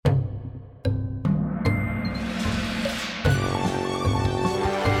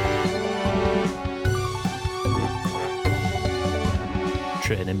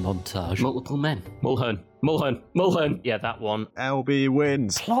training montage. Multiple men. Mulhern. Yeah, that one. LB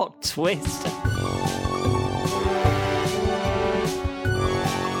wins. Plot twist.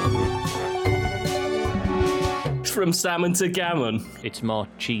 From salmon to gammon. It's more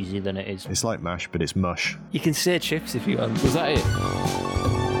cheesy than it is. It's like mash, but it's mush. You can say chips if you want. Was that it?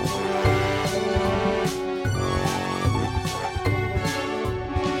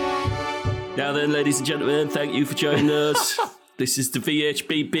 Now then, ladies and gentlemen, thank you for joining us. This is the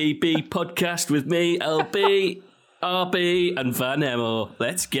VHBBB podcast with me, LB, RB, and Van Hemel.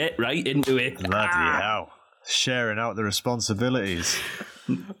 Let's get right into it. Bloody hell. Sharing out the responsibilities.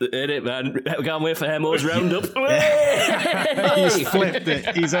 In it, man. We can't wait for Hemo's roundup. He's flipped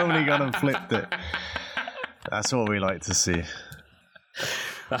it. He's only gone and flipped it. That's all we like to see.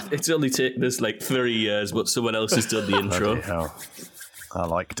 It's only taken us like 3 years, but someone else has done the intro. Bloody hell. I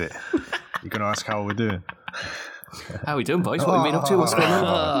liked it. You're going to ask how we're doing? How are we doing, boys? What have we been up to? What's going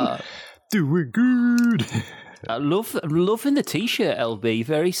on? Doing good. I'm loving the t-shirt, LB.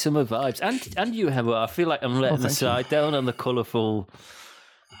 Very summer vibes. And you, Hemo. I feel like I'm letting the side down on the colourful...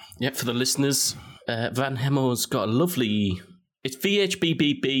 Yep, for the listeners, Van Hemo's got a lovely... It's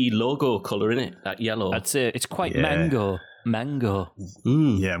VHBBB logo colour, isn't it? That yellow. I'd say it's quite mango. Mango.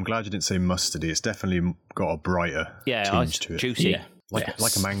 Yeah, I'm glad you didn't say mustardy. It's definitely got a brighter tinge to it. Juicy. Yeah.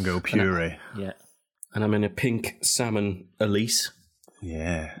 Like a mango puree. Yeah. And I'm in a pink salmon Elise.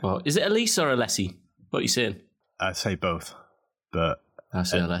 Yeah. Well, is it Elise or Alessi? What are you saying? I'd say both, but I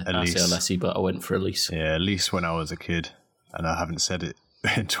say Alessi, but I went for Elise. Yeah, at least when I was a kid, and I haven't said it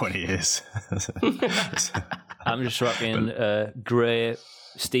in 20 years. I'm just rocking a grey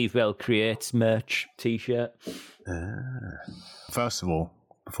Steve Bell Creates merch t-shirt. First of all,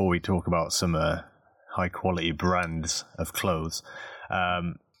 before we talk about some high-quality brands of clothes,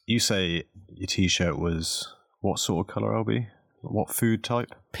 you say your t-shirt was what sort of colour, LB? What food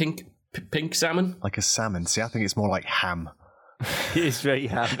type? Pink salmon? Like a salmon. See, I think it's more like ham. It's very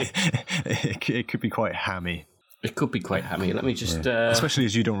hammy. It could be quite hammy. It could be quite hammy. Let me just... Especially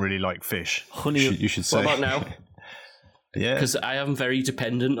as you don't really like fish. Honey. You should say. What about now? Yeah. Because I am very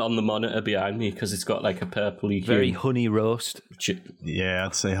dependent on the monitor behind me because it's got like a purpley... Very honey roast. Yeah,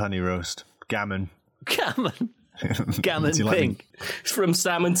 I'd say honey roast. Gammon. Gammon. Gammon Do you like pink. From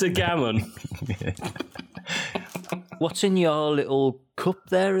salmon to gammon. What's in your little cup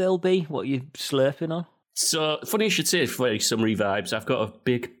there, LB? What are you slurping on? So, funny you should say it's very summery vibes. I've got a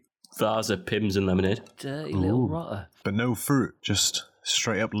big vase of Pimm's and lemonade. Dirty little rotter. But no fruit, just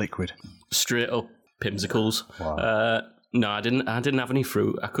straight up liquid. Straight up Pimmsicles. Wow. No, I didn't have any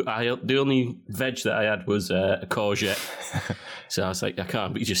fruit. The only veg that I had was a courgette. So I was like, I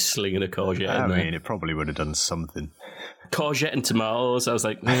can't be just slinging a courgette I in there. mean, it probably would have done something. Courgette and tomatoes. I was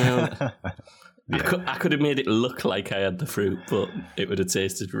like, no. I could have made it look like I had the fruit, but it would have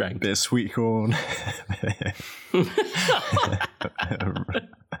tasted rank. Bit of sweet corn.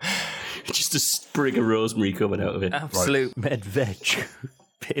 Just a sprig of rosemary coming out of it. Absolute med veg.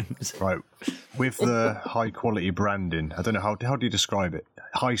 Pimm's. Right. With the high quality branding, I don't know, how do you describe it?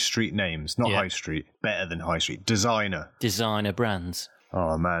 High street names, not high street. Better than high street. Designer brands.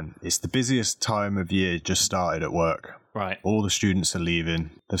 Oh man, it's the busiest time of year just started at work. Right. All the students are leaving.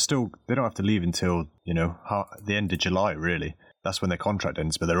 They don't have to leave until, the end of July, really. That's when their contract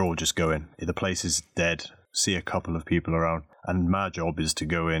ends, but they're all just going. The place is dead. See a couple of people around. And my job is to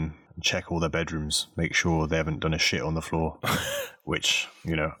go in and check all their bedrooms, make sure they haven't done a shit on the floor, which,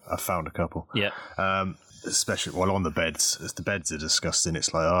 I found a couple. Yeah. Especially, on the beds. As the beds are disgusting,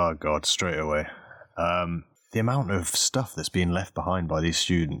 it's like, oh God, straight away. The amount of stuff that's being left behind by these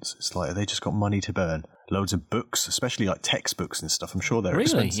students, it's like, they just got money to burn. Loads of books, especially like textbooks and stuff. I'm sure they're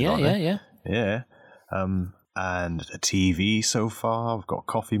expensive. Yeah. Yeah. And a TV so far. I've got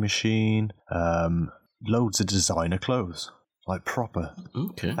a coffee machine. Loads of designer clothes. Like proper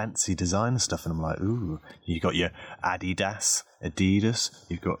fancy designer stuff. And I'm like, ooh. You got your Adidas,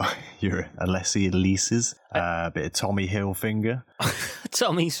 you've got your Elise's, a bit of Tommy Hilfiger.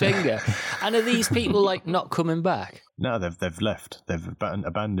 Tommy's finger. And are these people not coming back? No, they've left. They've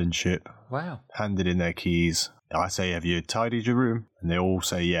abandoned ship. Wow. Handed in their keys. I say, have you tidied your room? And they all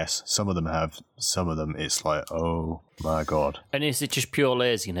say yes. Some of them have. Some of them, it's like, oh my God. And is it just pure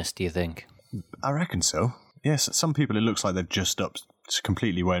laziness, do you think? I reckon so. Yes, some people it looks like they've just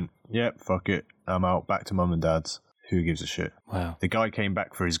completely went, yep, fuck it, I'm out, back to mum and dad's. Who gives a shit? Wow. The guy came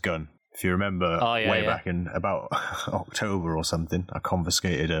back for his gun. If you remember, back in about October or something, I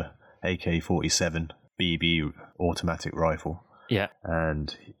confiscated a AK-47 BB automatic rifle. Yeah.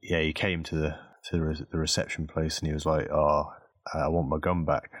 And he came to the reception place and he was like, I want my gun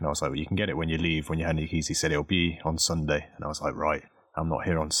back. And I was like, well, you can get it when you leave, when you hand your keys. He said, it'll be on Sunday. And I was like, right. I'm not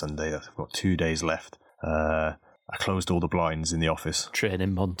here on Sunday. I've got 2 days left. I closed all the blinds in the office.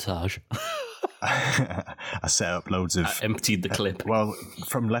 Training montage. I set up loads of... I emptied the clip. Well,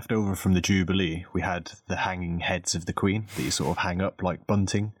 from leftover from the Jubilee, we had the hanging heads of the Queen that you sort of hang up like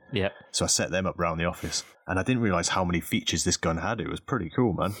bunting. Yeah. So I set them up around the office. And I didn't realise how many features this gun had. It was pretty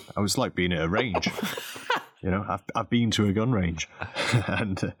cool, man. I was like being at a range. I've been to a gun range.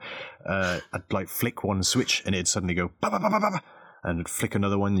 And I'd like flick one switch and it'd suddenly go... Bah, bah, bah, bah, bah, and I'd flick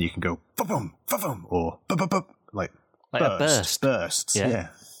another one and you can go... Ba-bum, ba-bum, or... Ba-ba-ba, like a burst. Bursts, yeah.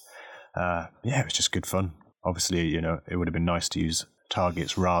 It was just good fun. Obviously, it would have been nice to use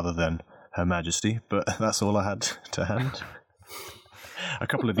targets rather than Her Majesty, but that's all I had to hand. A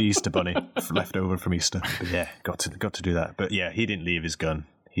couple of Easter bunny left over from Easter. But yeah, got to do that. But yeah, he didn't leave his gun.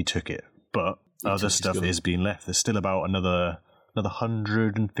 He took it. But other stuff is being left. There's still about another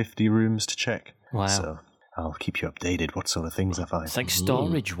 150 rooms to check. Wow. So I'll keep you updated what sort of things I find. It's like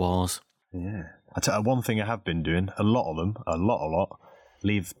Storage Wars. Yeah. I tell you, one thing I have been doing, a lot of them, a lot,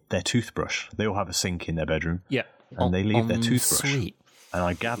 leave their toothbrush. They all have a sink in their bedroom. Yeah. And they leave their toothbrush. Sweet. And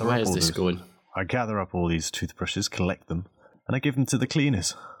I gather Where up is all this those, going? I gather up all these toothbrushes, collect them, and I give them to the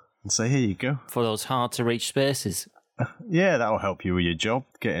cleaners and say, here you go. For those hard to reach spaces. Yeah, that'll help you with your job,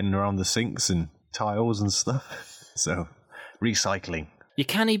 getting around the sinks and tiles and stuff. So, recycling. You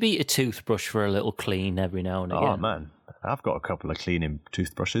can't beat a toothbrush for a little clean every now and again. Oh, man. I've got a couple of cleaning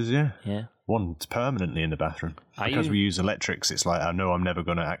toothbrushes, yeah. Yeah. One's permanently in the bathroom. Because we use electrics, it's like, I know I'm never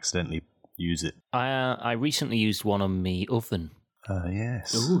going to accidentally use it. I recently used one on me oven.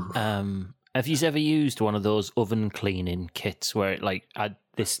 Yes. Ooh. Have you ever used one of those oven cleaning kits where it had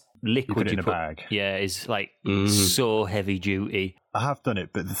this liquid you put in a bag? Yeah, is like so heavy duty. I have done it,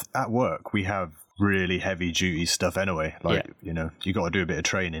 but at work we have really heavy duty stuff anyway. Like, you got to do a bit of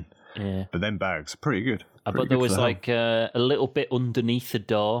training. Yeah. But them bags are pretty good. But there was like a little bit underneath the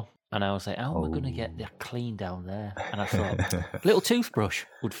door, and I was like, how am I going to get that clean down there? And I thought, little toothbrush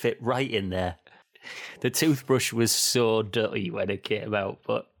would fit right in there. The toothbrush was so dirty when it came out,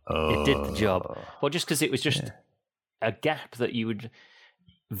 but it did the job. Well, just because it was just a gap that you would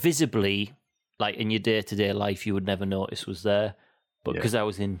visibly, like in your day-to-day life, you would never notice was there. But because I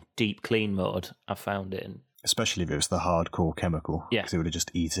was in deep clean mode, I found it. Especially if it was the hardcore chemical. Yeah. Because it would have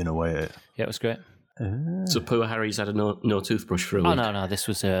just eaten away at it. Yeah, it was great. So poor Harry's had no toothbrush for a week. Oh, no, this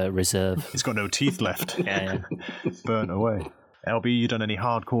was a reserve. He's got no teeth left. Yeah. Burnt away. LB, you done any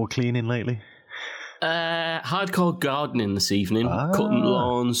hardcore cleaning lately? Hardcore gardening this evening. Cutting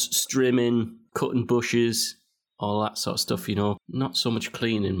lawns, strimming, cutting bushes, all that sort of stuff, Not so much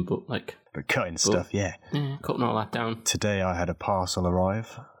cleaning, but cutting stuff, yeah. Cutting all that down. Today I had a parcel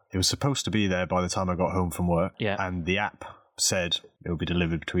arrive. It was supposed to be there by the time I got home from work. Yeah. And the app said it will be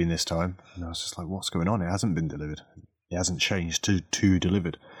delivered between this time. And I was just like, what's going on? It hasn't been delivered. It hasn't changed to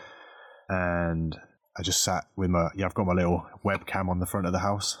delivered. And I just sat with I've got my little webcam on the front of the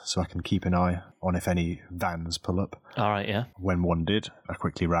house so I can keep an eye on if any vans pull up. All right, yeah. When one did, I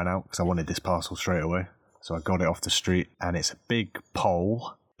quickly ran out because I wanted this parcel straight away. So I got it off the street, and it's a big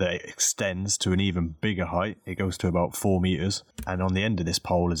pole that extends to an even bigger height. It goes to about 4 meters. And on the end of this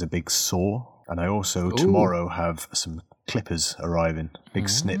pole is a big saw. And I also tomorrow have some clippers arriving, big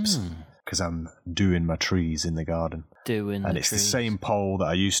snips, because I'm doing my trees in the garden. And it's the same pole that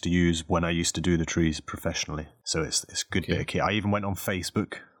I used to use when I used to do the trees professionally. So it's a good bit of kit. I even went on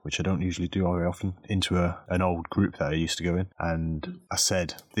Facebook, which I don't usually do very often, into an old group that I used to go in. And I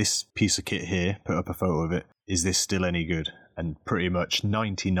said, this piece of kit here, put up a photo of it, is this still any good? And pretty much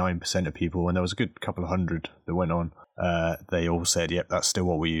 99% of people, and there was a good couple of hundred that went on, they all said, yep, that's still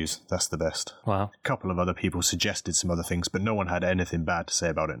what we use. That's the best. Wow. A couple of other people suggested some other things, but no one had anything bad to say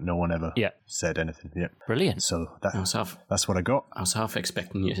about it. No one ever said anything. Yep. Brilliant. So that's what I got. I was half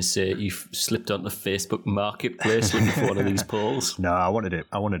expecting you to say you've slipped onto Facebook Marketplace looking for one of these poles. No, I wanted it.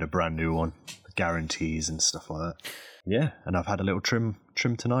 I wanted a brand new one, guarantees and stuff like that. Yeah, and I've had a little trim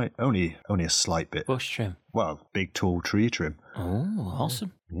tonight. Only a slight bit. Bush trim. Well, big tall tree trim. Oh,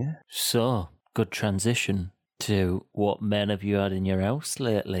 awesome. Yeah. So, good transition to what men have you had in your house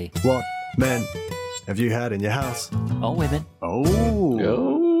lately? What men have you had in your house? Or women.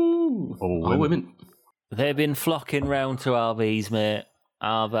 Oh. All women. They've been flocking round to RVs, mate.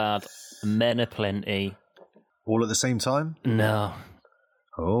 I've had men aplenty. All at the same time? No.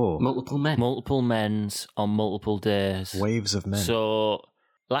 Oh. Multiple men. Multiple men's on multiple days. Waves of men. So,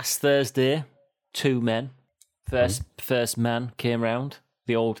 last Thursday, 2 men. First man came round.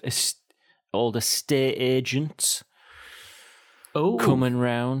 The old estate agents coming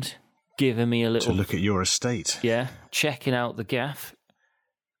round, giving me a little... To look at your estate. Yeah, checking out the gaff.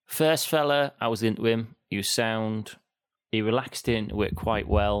 First fella, I was into him. He was sound. he relaxed into it quite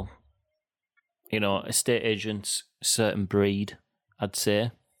well. You know, estate agents, certain breed, I'd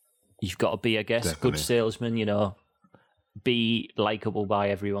say. You've got to be, I guess, Definitely. good salesman, you know, be likable by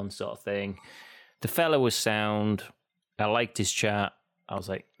everyone sort of thing. The fella was sound. I liked his chat. I was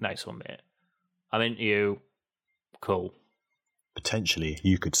like, nice one, mate. I'm into you. Cool. Potentially,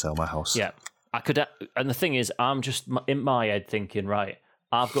 you could sell my house. Yeah. I could, and the thing is, I'm just in my head thinking, right,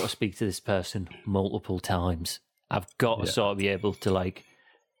 I've got to speak to this person multiple times. I've got to sort of be able to, like,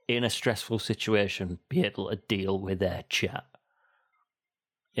 in a stressful situation, be able to deal with their chat.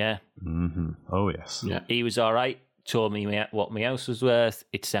 Yeah. Mm-hmm. Oh, yes. Yeah. He was all right. Told me what my house was worth.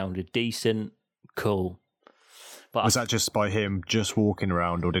 It sounded decent. Cool. But Was that just by him just walking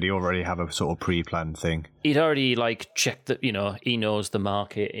around, or did he already have a sort of pre-planned thing? he'd already, like, checked that, you know, he knows the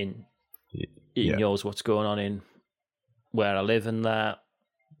market he knows what's going on in where I live and that.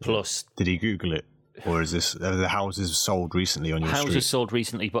 Plus, Did he Google it? Or is this the houses sold recently on your houses street? sold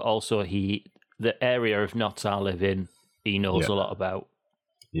recently, but also the area of Notts I live in, he knows a lot about.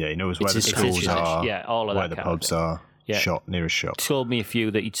 Yeah, he knows where It's the his- schools are, yeah, all of where that the kind of pubs thing. are, Yeah. nearest shop. Told me a few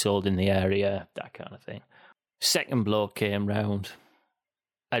that he'd sold in the area, that kind of thing. Second bloke came round,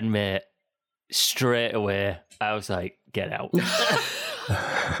 and mate, straight away, I was like, get out.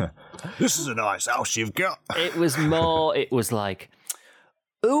 This is a nice house you've got. It was like,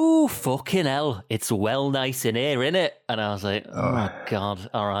 ooh, fucking hell, it's well nice in here, innit? And I was like, oh my God,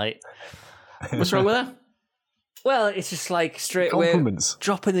 all right. What's wrong with that? Well, it's just like straight away Compliments.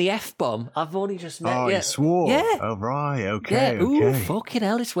 dropping the F-bomb. I've only just met Oh, you. you swore. Yeah. Oh, right. Okay. Yeah, ooh, okay. fucking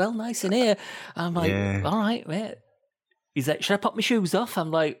hell, it's well nice in here. I'm like, Yeah. all right, mate. He's like, should I pop my shoes off? I'm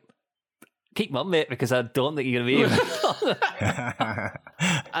like, keep them on, mate, because I don't think you're going to be here.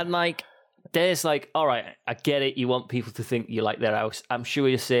 And like, there's like, all right, I get it. You want people to think you like their house. I'm sure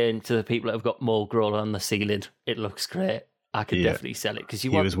you're saying to the people that have got mold growing on the ceiling, it looks great. I could Yeah. definitely sell it because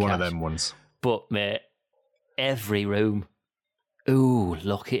you He want was the one of cash. them ones. But mate, every room. Ooh,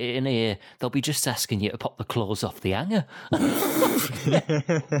 look at it in here. They'll be just asking you to pop the clothes off the hanger.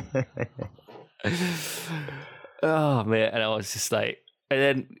 Oh, mate. And I was just like, and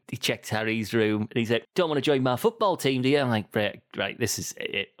then he checked Harry's room and he's like, don't want to join my football team, do you? I'm like, right, this is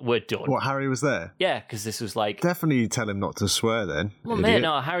it. We're done. What, Harry was there? Yeah, because this was like, Definitely tell him not to swear then. well, idiot. mate,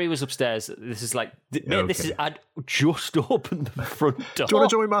 no, Harry was upstairs. This is like, mate, this Okay. is, I'd just opened the front door. Do you want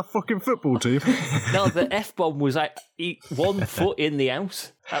to join my fucking football team? No, the F-bomb was like 1 foot in the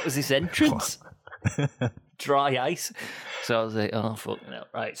house. That was his entrance. Dry ice. So I was like, oh, fucking hell.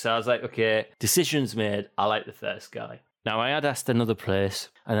 Right. So I was like, okay, decisions made. I like the first guy. Now, I had asked another place,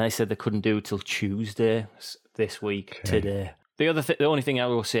 and they said they couldn't do till Tuesday this week, today. The only thing I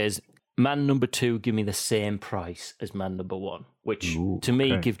will say is, man number 2 give me the same price as man number 1, which to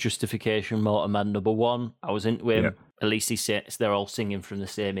me give justification more to man number 1. I was into him. Yep. At least he says they're all singing from the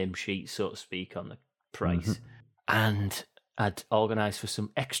same hymn sheet, so to speak, on the price. And I'd organised for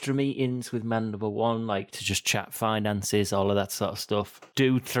some extra meetings with man number 1, like to just chat finances, all of that sort of stuff.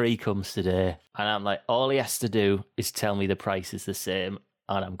 Dude 3 comes today, and I'm like, all he has to do is tell me the price is the same,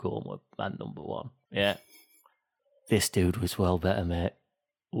 and I'm going with man number 1. Yeah. This dude was well better, mate.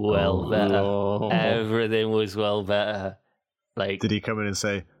 Well better. Everything was well better. Like, Did he come in and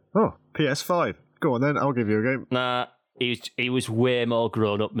say, oh, PS5, go on then, I'll give you a game? nah, he was way more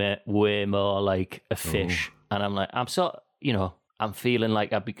grown up, mate. Way more like a fish. And I'm like, I'm feeling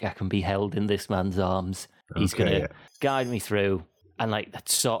like I can be held in this man's arms. He's Okay, going to yeah. guide me through. And like that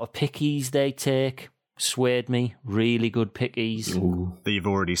sort of pickies they take swayed me. Really good pickies. That you've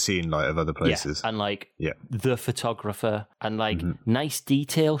already seen, like, of other places. Yeah. And like Yeah. the photographer and like nice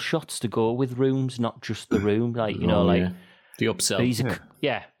detail shots to go with rooms, not just the room. Like, you know, like. Yeah. The upsell.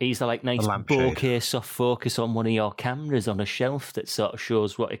 He's like nice lampshade. bokeh soft focus on one of your cameras on a shelf that sort of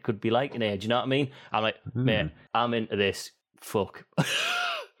shows what it could be like in here. Do you know what I mean? I'm like, mate, I'm into this. Fuck.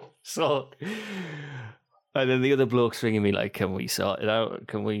 So, and then the other bloke's ringing me like, can we sort it out?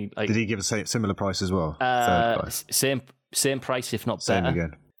 Can we like? Did he give a similar price as well? Third price. Same price, if not Same better.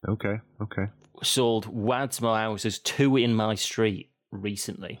 again. Okay. Sold wads more houses, 2 in my street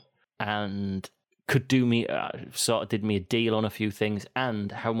recently, and could do me sort of did me a deal on a few things,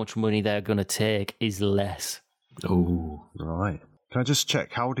 and how much money they're going to take is less. Oh, Right. Can I just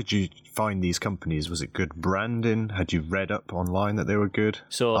check, how did you find these companies? Was it good branding? Had you read up online that they were good?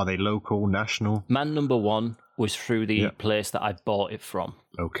 So Are they local, national? man number 1 was through the place that I bought it from.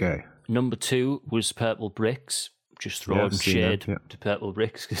 Okay. Number 2 was Purple Bricks. Just throwing I've seen shade that, yeah. to Purple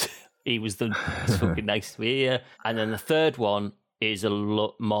Bricks because he's fucking nice to be here. And then the third one is a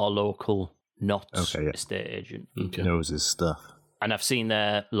lot more local, not Okay, yeah. estate agent. okay. Knows his stuff. And I've seen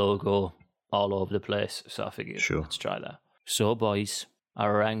their logo all over the place. So I figured, Sure. let's try that. So, boys, I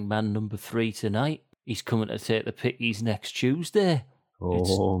rang man number 3 tonight. He's coming to take the pickies next Tuesday.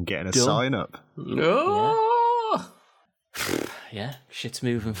 Oh, getting a done. sign up. Oh! Yeah, shit's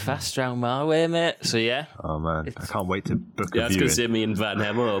moving fast round my way, mate. So, yeah. Oh, man. I can't wait to book Yeah, a I was going to viewing. say me and Van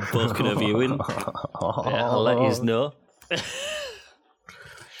Hemel are booking a viewing. Yeah, I'll let you know.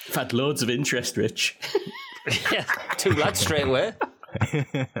 I've had loads of interest, Rich. Yeah, 2 lads straight away.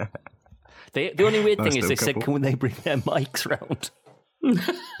 The only weird thing is they said, can they bring their mics round?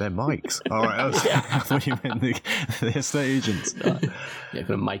 Their mics. All right. I thought you meant the estate agents. Yeah, going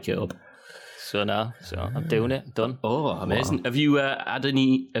to mic it up. So I'm doing it. Done. Oh, amazing! Wow. Have you had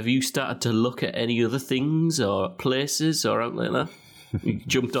any? Have you started to look at any other things or places or out like that? You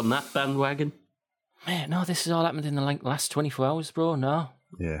jumped on that bandwagon? Man, no, this has all happened in the last 24 hours, bro. No.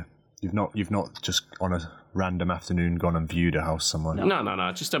 Yeah, you've not just on a random afternoon gone and viewed a house somewhere.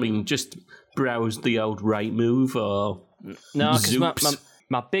 No. Just browse the old Rightmove or no, because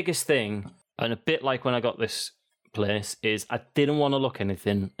my biggest thing, and a bit like when I got this place, is I didn't want to look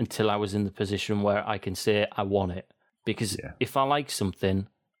anything until I was in the position where I can say I want it. Because if I like something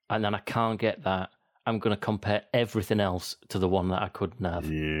and then I can't get that, I'm going to compare everything else to the one that I couldn't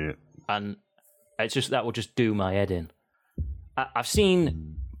have. Yeah. And it's just that will just do my head in. I've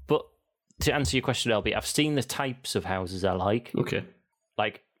seen, but to answer your question, LB, I've seen the types of houses I like. Okay.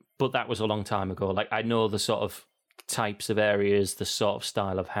 But that was a long time ago. I know the sort of types of areas, the sort of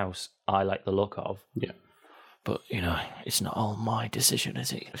style of house I like the look of. Yeah. But, it's not all my decision,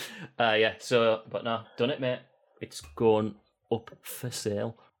 is it? But no, done it, mate. It's going up for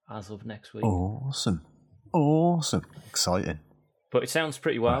sale as of next week. Awesome. Exciting. But it sounds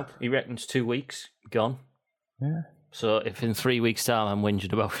pretty wild. He reckons 2 weeks, gone. Yeah. So if in 3 weeks' time I'm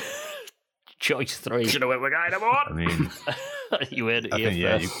whinging about choice 3... Should have went with guy number 1. I mean... you heard it I here think,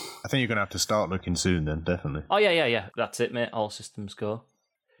 first. I think you're going to have to start looking soon then, definitely. Oh, yeah. That's it, mate. All systems go.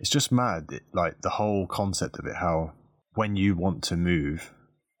 It's just mad, the whole concept of it, how when you want to move,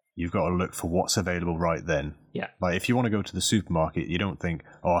 you've got to look for what's available right then. Yeah. If you want to go to the supermarket, you don't think,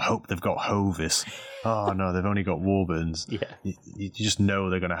 oh, I hope they've got Hovis. Oh, no, they've only got Warburtons. Yeah. You just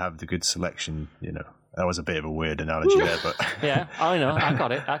know they're going to have the good selection, That was a bit of a weird analogy there, but... Yeah, I know. I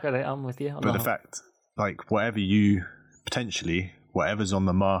got it. I'm with you. But the fact, whatever's on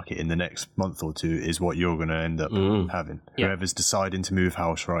the market in the next month or two is what you're going to end up having. Yeah. Whoever's deciding to move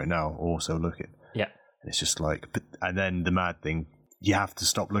house right now, also looking. Yeah. It's just and then the mad thing, you have to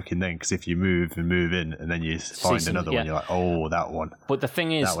stop looking then, because if you move in and then you find another one, you're like, oh, that one. But the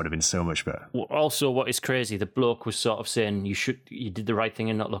thing is, that would have been so much better. Also, what is crazy, the bloke was sort of saying you did the right thing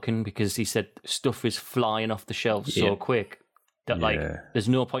in not looking, because he said stuff is flying off the shelves so quick that there's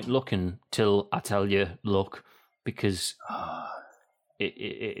no point looking till I tell you look, because it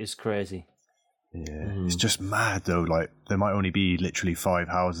is crazy. Yeah, It's just mad though. There might only be literally 5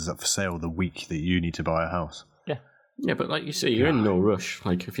 houses up for sale the week that you need to buy a house. Yeah, but like you say, you're in no rush.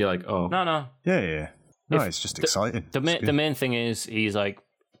 If you're like, oh... No. Yeah. No, it's just exciting. The main thing is, he's like,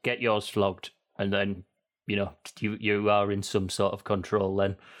 get yours flogged, and then, you are in some sort of control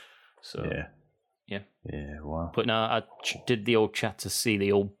then. So, yeah. Yeah, wow. But no, I did the old chat to see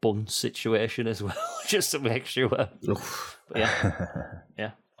the old bun situation as well, just to make sure. But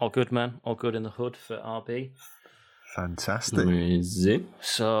yeah, all good, man. All good in the hood for RB. Fantastic. Amazing.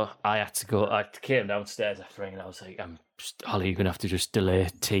 So I had to go. I came downstairs after ringing. I was like, Holly, you're going to have to just delay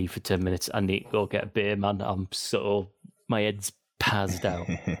tea for 10 minutes. I need to go get a beer, man. My head's passed out.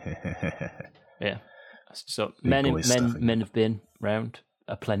 Yeah. So men have been round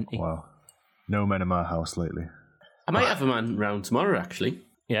aplenty. Wow. No men in my house lately. I might have a man round tomorrow, actually.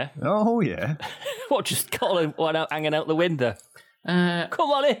 Yeah. Oh, yeah. What, just calling one out, hanging out the window?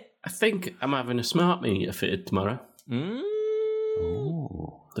 Come on in. I think I'm having a smart meter fitted tomorrow.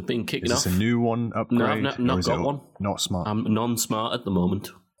 Oh. They've been kicking off. Is this a new one upgrade? No, I've not got one. Not smart. I'm non-smart at the moment.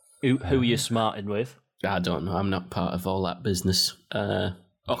 Who are you smarting with? I don't know. I'm not part of all that business.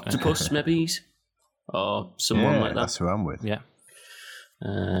 Octopus, maybe? Or someone like that. That's who I'm with. Yeah.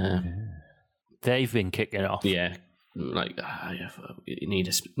 They've been kicking off. Yeah. You need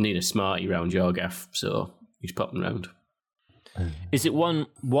a smarty round your gaff, so he's popping round. Is it one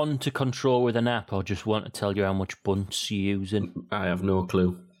to control with an app, or just one to tell you how much bunts you're using? I have no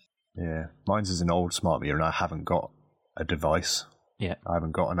clue. Yeah, mine's is an old smart meter, and I haven't got a device. Yeah, I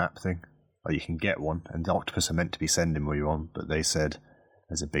haven't got an app thing. You can get one, and the Octopus are meant to be sending you one, but they said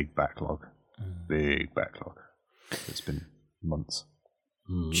there's a big backlog. Big backlog. It's been months.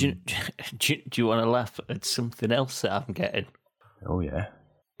 Do you want to laugh at something else that I'm getting? Oh yeah,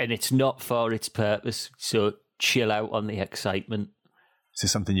 and it's not for its purpose, so chill out on the excitement. Is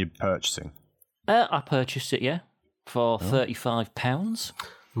this something you're purchasing? I purchased it, for £35.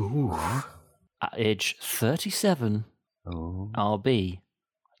 Ooh. At age 37, RB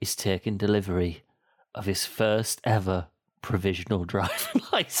is taking delivery of his first ever provisional driving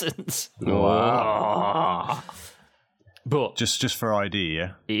license. Wow. But Just for ID,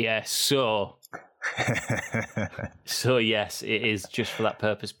 yeah? yes, so yes, it is just for that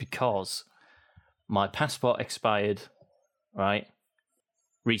purpose because my passport expired, right,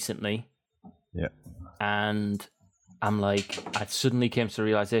 recently. Yeah. And I'm like, I suddenly came to the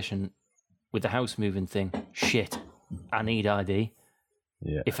realization with the house moving thing, shit, I need ID.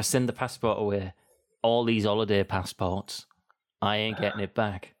 Yeah. If I send the passport away, all these holiday passports, I ain't getting it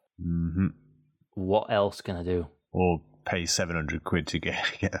back. Mm-hmm. What else can I do? Or pay 700 quid to get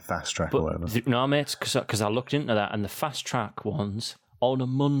a fast track or whatever. No, mates, because I looked into that, and the fast track ones, on a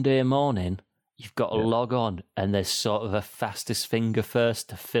Monday morning, you've got to log on, and there's sort of a fastest finger first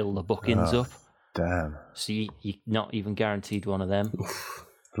to fill the bookings up. Damn. So you're not even guaranteed one of them.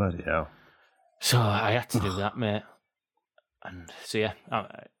 Bloody hell. So I had to do that, mate. And so,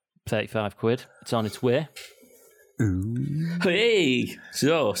 35 quid. It's on its way. Ooh. Hey!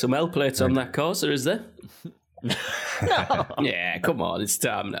 So, some L plates on that Corsa, is there? No. Yeah, come on, it's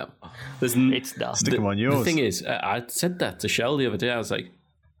time now. It's not. Stick them on yours. The thing is, I said that to Shell the other day. I was like,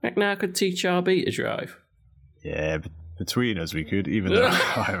 reckon I could teach RB to drive. Yeah, but between us we could, even though I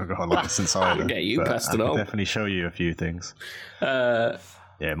haven't got a license either. Get you past I it could all. definitely show you a few things. Yeah,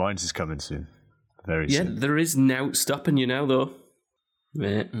 Mine's is coming soon. Very soon. there is now stopping you now, though.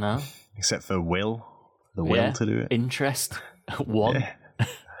 Mate. No. Except for will to do it. Interest. One. Yeah.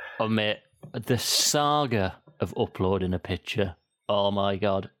 Oh, mate, the saga of uploading a picture. Oh, my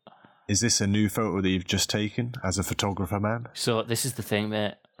God. Is this a new photo that you've just taken as a photographer, man? So this is the thing,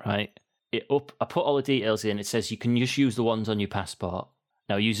 mate, right? I put all the details in. It says you can just use the ones on your passport.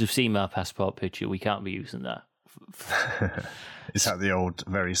 Now, you've seen my passport picture. We can't be using that. Is that the old,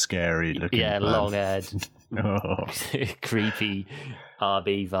 very scary looking? Yeah, man? long haired, Oh. creepy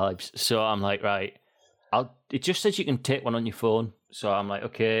RB vibes. So I'm like, right. It just says you can take one on your phone. So I'm like,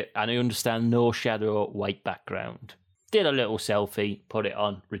 okay, and I understand no shadow, white background. Did a little selfie, put it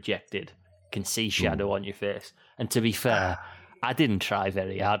on, rejected. Can see shadow on your face. And to be fair, I didn't try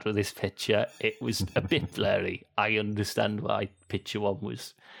very hard with this picture. It was a bit blurry. I understand why picture one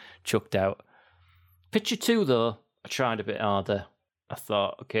was chucked out. Picture two, though, I tried a bit harder. I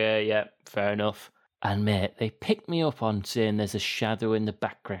thought, okay, yeah, fair enough. And mate, they picked me up on saying there's a shadow in the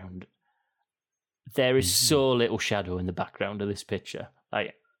background. There is so little shadow in the background of this picture.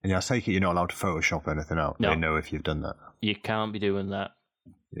 Like, And I take it you're not allowed to Photoshop anything out. No. They know if you've done that. you can't be doing that.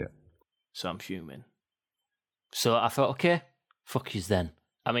 Yeah. So I'm fuming. So I thought, okay, fuck yous then.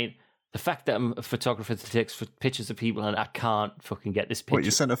 I mean, the fact that I'm a photographer that takes pictures of people and I can't fucking get this picture. What,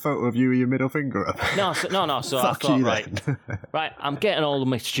 you sent a photo of you with your middle finger up? No. So I Fuck thought, you right, then. right, I'm getting all of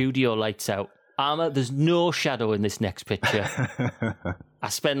my studio lights out. There's no shadow in this next picture. I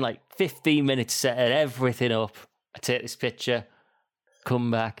spend like 15 minutes setting everything up. I take this picture,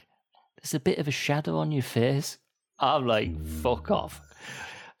 come back. There's a bit of a shadow on your face. I'm like, fuck off.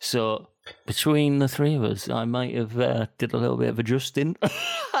 So between the three of us, I might have did a little bit of adjusting.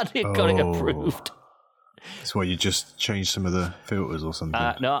 and it got it approved. That's why you just changed some of the filters or something.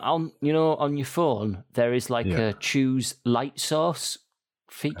 No, on your phone there is like a choose light source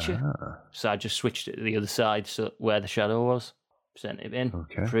feature. So I just switched it to the other side, so where the shadow was, sent it in,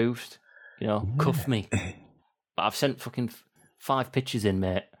 approved. Cuff me. But I've sent fucking 5 pictures in,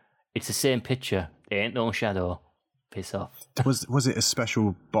 mate. It's the same picture. There ain't no shadow. Piss off. Was it a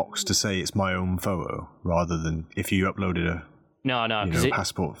special box to say it's my own photo rather than if you uploaded a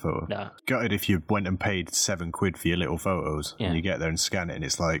passport photo? No. Gutted if you went and paid £7 for your little photos and you get there and scan it and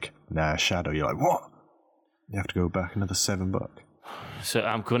it's like, nah, shadow. You're like, what? You have to go back another $7. So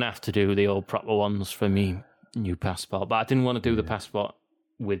I'm going to have to do the old proper ones for me new passport. But I didn't want to do the passport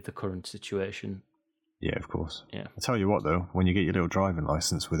with the current situation. Yeah, of course. Yeah. I'll tell you what, though, when you get your little driving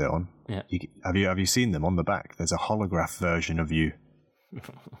license with it on, have you seen them on the back? There's a holograph version of you.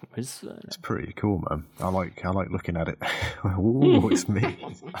 Is there? It's pretty cool, man. I like looking at it. Ooh, it's me.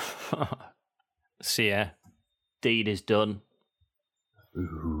 So yeah, deed is done.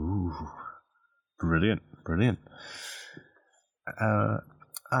 Ooh, brilliant.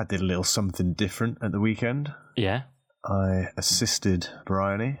 I did a little something different at the weekend. Yeah. I assisted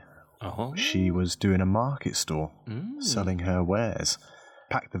Bryony. Oh. She was doing a market stall, selling her wares.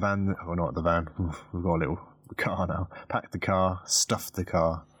 Packed the van, not the van, we've got a little car now. Packed the car, stuffed the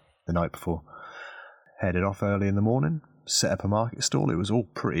car the night before. Headed off early in the morning, set up a market stall. It was all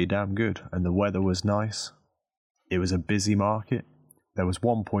pretty damn good, and the weather was nice. It was a busy market. there was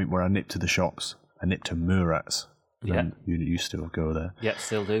one point where I nipped to the shops. I nipped to Murat's. Yeah. You still go there. Yeah,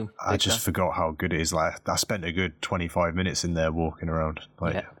 still do. I just forgot how good it is. Like, I spent a good 25 minutes in there walking around,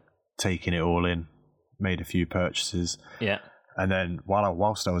 taking it all in. Made a few purchases. Yeah. And then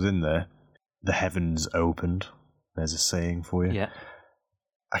whilst I was in there, the heavens opened. There's a saying for you. Yeah.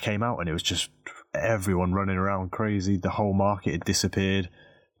 I came out and it was just everyone running around crazy. The whole market had disappeared.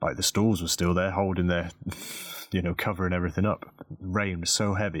 Like, the stalls were still there, holding their, covering everything up. Rain was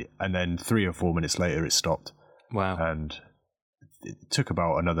so heavy. And then 3 or 4 minutes later, it stopped. Wow. And it took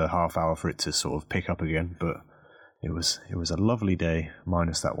about another half hour for it to sort of pick up again. But it was a lovely day,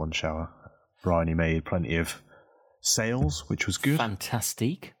 minus that one shower. Bryony made plenty of sales, which was good.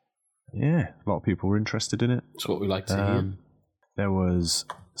 Fantastic. Yeah, a lot of people were interested in it. That's what we like to hear. There was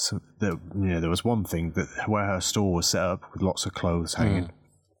one thing that where her store was set up with lots of clothes hanging.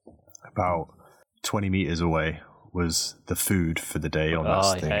 About 20 meters away was the food for the day on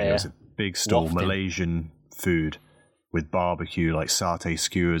that thing. Yeah. It was a big stall, Wafting. Malaysian food with barbecue, like satay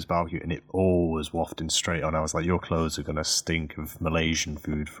skewers, barbecue, and it all was wafting straight on. I was like, your clothes are going to stink of Malaysian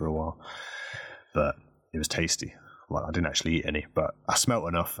food for a while. But it was tasty. Well, I didn't actually eat any, but I smelt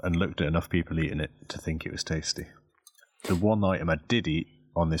enough and looked at enough people eating it to think it was tasty. The one item I did eat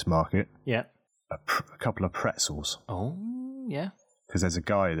on this market, Yeah. a couple of pretzels. Oh, yeah. Because there's a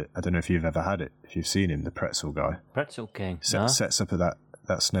guy that, I don't know if you've ever had it, if you've seen him, the pretzel guy. Pretzel King. Sets up at that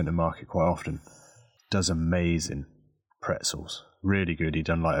Sneinton market quite often. Does amazing pretzels. Really good. He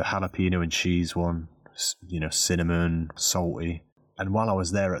done like a jalapeno and cheese one, cinnamon, salty. And while I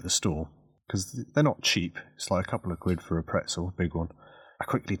was there at the store, because they're not cheap, it's like a couple of quid for a pretzel, big one, I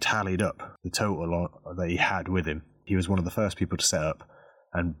quickly tallied up the total that he had with him. He was one of the first people to set up,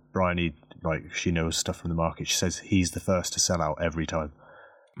 and Bryony, she knows stuff from the market. She says he's the first to sell out every time.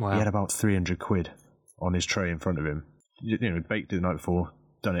 Wow. He had about 300 quid on his tray in front of him. Baked it the night before,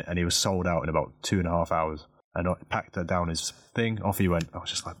 done it, and he was sold out in about 2.5 hours. And I packed that down his thing, off he went. I was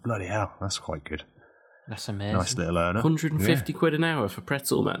just like, bloody hell, that's quite good. That's amazing. Nice little earner. 150 quid an hour for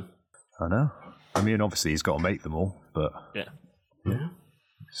pretzel, man. I know. I mean, obviously he's got to make them all, but Yeah.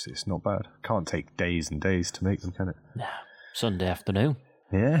 it's not bad. Can't take days and days to make them, can it? Nah. Sunday afternoon.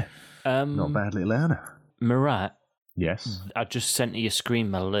 Yeah. Not bad little earner. Murat, Yes. I just sent you a screen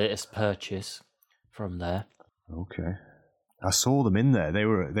my latest purchase from there. Okay. I saw them in there. They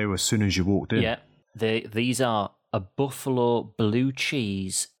were as soon as you walked in. Yeah. These are a buffalo blue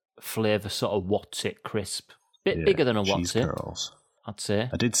cheese flavour sort of What's It crisp. Bit bigger than a What's cheese It, curls. I'd say.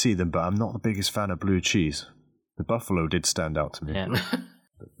 I did see them, but I'm not the biggest fan of blue cheese. The buffalo did stand out to me. Yeah.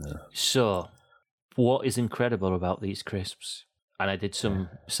 So, what is incredible about these crisps, and I did some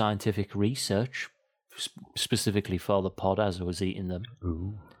scientific research specifically for the pod as I was eating them.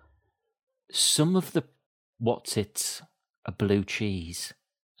 Ooh. Some of the What's It are blue cheese,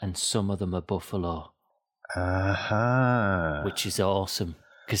 and some of them are buffalo, which is awesome.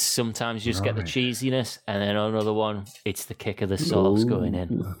 Because sometimes you just get the cheesiness, and then on another one, it's the kick of the sauce going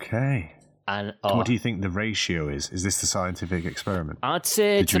in. Okay. And What do you think the ratio is? Is this the scientific experiment? I'd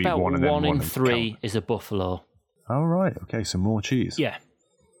say Did it's you eat about one and then 1 in one and 3 count? is a buffalo. Oh, right. Okay, so more cheese. Yeah.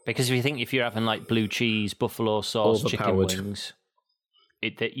 Because if you're having like blue cheese, buffalo sauce, chicken Overpowered. wings,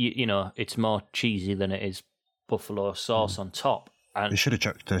 it's more cheesy than it is buffalo sauce on top. They And should have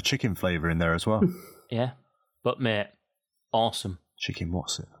chucked the chicken flavour in there as well. yeah, but mate, awesome. Chicken,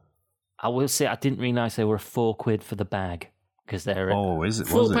 what's it? I will say I didn't realise they were £4 for the bag because they're Oh, is it?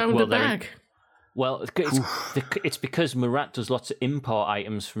 £4 Was it? a Well, they're- bag. well, it's because Murat does lots of import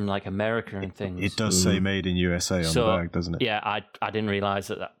items from like America and things. It does say made in USA on the bag, doesn't it? Yeah, I didn't realise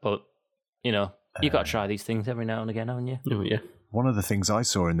that, but you got to try these things every now and again, haven't you? Oh, yeah. One of the things I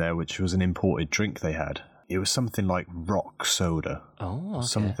saw in there, which was an imported drink they had, it was something like rock soda, Oh, okay.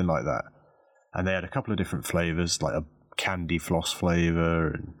 something like that. And they had a couple of different flavours, like a candy floss flavour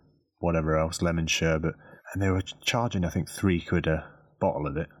and whatever else, lemon sherbet. And they were charging, I think, £3 a bottle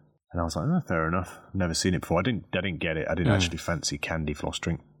of it. And I was like, oh, fair enough. Never seen it before. I didn't get it. I didn't actually fancy candy floss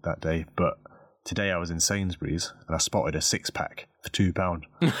drink that day. But today I was in Sainsbury's and I spotted a 6-pack for £2.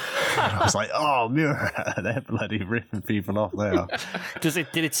 And I was like, oh, Murat, they're bloody ripping people off there.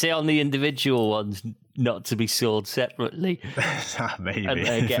 Did it say on the individual ones not to be sold separately? Maybe. And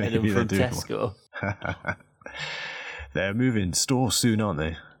they're getting them Maybe from they're doing Tesco. They're moving stores soon, aren't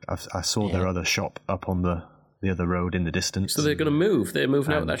they? I saw their other shop up on the other road in the distance. So they're going to move. They're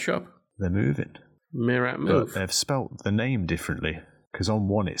moving out of that shop. They're moving. Murat But move. they've spelt the name differently. Because on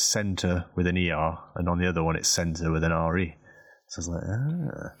one it's centre with an ER, and on the other one it's centre with an RE. So I was like,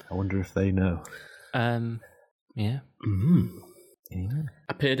 I wonder if they know. Yeah. Mm. Yeah.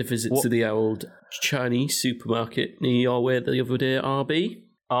 I paid a visit to the old Chinese supermarket near your way the other day, RB.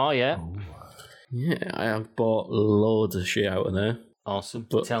 Oh, yeah. Yeah, I have bought loads of shit out of there. Awesome.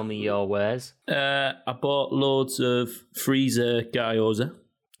 But tell me your wares. I bought loads of freezer gyoza.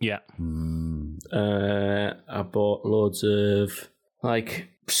 Yeah. I bought loads of, like,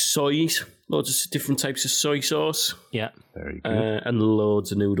 loads of different types of soy sauce. Yeah. Very good. And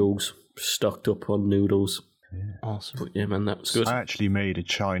loads of noodles. Stocked up on noodles. Yeah. Awesome. But yeah, man, that was good. I actually made a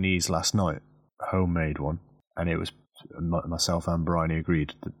Chinese last night, a homemade one, and it was, myself and Bryony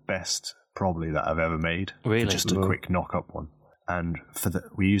agreed, the best probably that I've ever made. Really? Just a quick knock-up one. And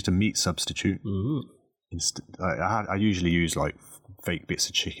we used a meat substitute. I usually use like fake bits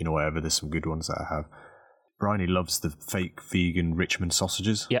of chicken or whatever. There's some good ones that I have. Bryony loves the fake vegan Richmond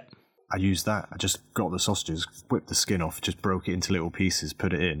sausages. Yeah. I used that. I just got the sausages, whipped the skin off, just broke it into little pieces,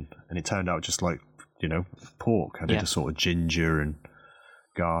 put it in, and it turned out just like, pork. I did a sort of ginger and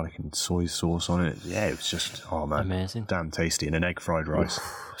garlic and soy sauce on it. Yeah, it was just, oh man, amazing, damn tasty, and an egg fried rice.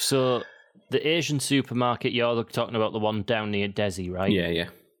 So the Asian supermarket, you're talking about the one down near Desi, right? Yeah.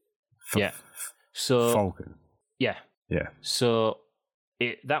 Yeah. So Falcon. Yeah. Yeah. So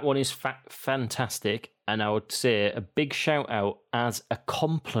that one is fantastic, and I would say a big shout out as a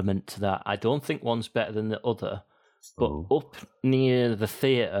compliment to that. I don't think one's better than the other, but up near the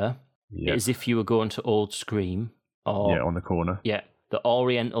theatre is if you were going to Old Scream. Or, on the corner. Yeah, the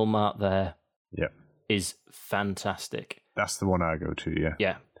Oriental Mart there Yeah. is fantastic. That's the one I go to, yeah.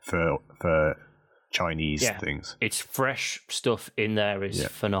 Yeah. For Chinese things. It's fresh stuff in there is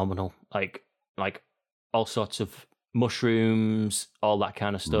phenomenal. Like all sorts of mushrooms, all that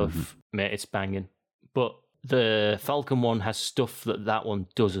kind of stuff. Mate, it's banging. But the Falcon one has stuff that one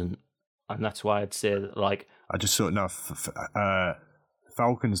doesn't. And that's why I'd say that, like... I just saw it now.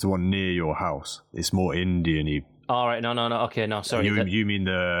 Falcon's the one near your house. It's more Indian-y. All right, no. Okay, no, sorry. You mean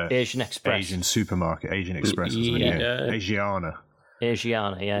the Asian Express. Asian supermarket, Asian Express, or something, Asiana.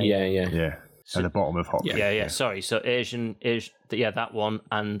 Asiana, yeah. Yeah. So, at the bottom of Hot. Yeah. Sorry. So Asian, that one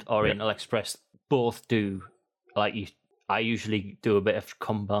and Oriental Express both do, like, I usually do a bit of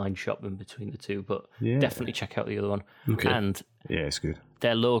combined shopping between the two, but definitely check out the other one. Okay. And yeah, it's good.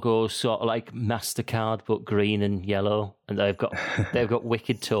 Their logo is sort of like MasterCard, but green and yellow, and they've got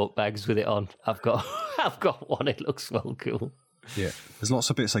wicked tote bags with it on. I've got one. It looks well cool. Yeah, there's lots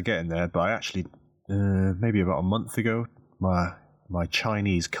of bits I get in there, but I actually maybe about a month ago, my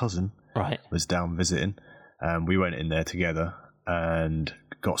Chinese cousin was down visiting, and we went in there together and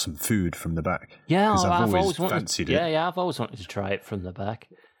got some food from the back. Yeah, I've always fancied it. Yeah, I've always wanted to try it from the back.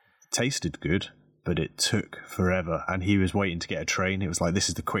 Tasted good, but it took forever, and he was waiting to get a train. It was like, this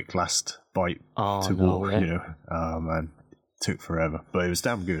is the quick last bite to walk, Oh man, it took forever, but it was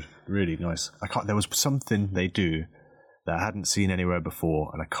damn good, really nice. There was something they do that I hadn't seen anywhere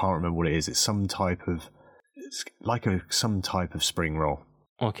before, and I can't remember what it is. It's some type of spring roll.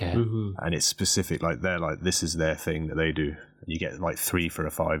 Okay. And it's specific, like they're like, this is their thing that they do. You get like 3 for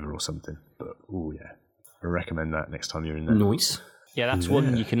a $5 or something. But I recommend that next time you're in there. Nice. Yeah, that's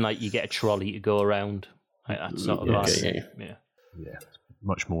one you can you get a trolley to go around. Like that sort of vibe. Yeah,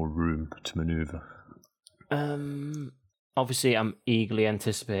 much more room to manoeuvre. Obviously, I'm eagerly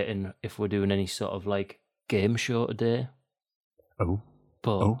anticipating if we're doing any sort of like game show today.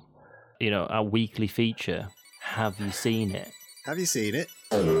 But our weekly feature. Have you seen it? Have you seen it?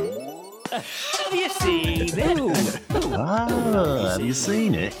 Have you seen it? Have you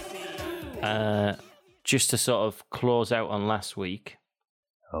seen it? Just to sort of close out on last week.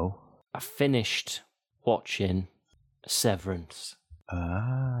 I finished watching Severance.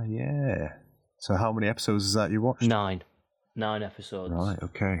 Yeah. So how many episodes is that you watched? 9 episodes. Right,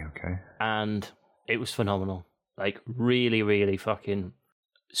 okay. And it was phenomenal. Like, really, really fucking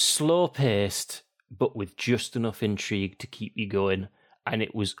slow-paced, but with just enough intrigue to keep you going. And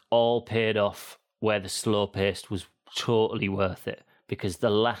it was all paid off where the slow-paced was totally worth it. Because the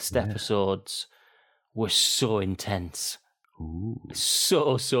last episodes were so intense. Ooh.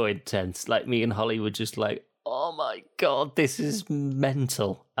 So intense. Like, me and Holly were just like, oh my God, this is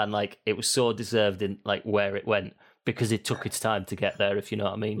mental. And, like, it was so deserved in, like, where it went. Because it took its time to get there, if you know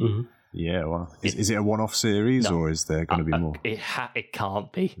what I mean. Mm-hmm. Yeah, well, is it a one-off series, or is there going to be more? It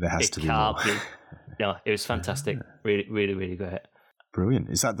can't be. There has to be more. No, it was fantastic. Really, really, really great. Brilliant.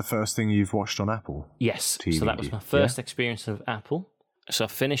 Is that the first thing you've watched on Apple? Yes. TV? So that was my first experience of Apple. So I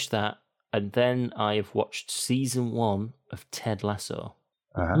finished that, and then I've watched season 1 of Ted Lasso.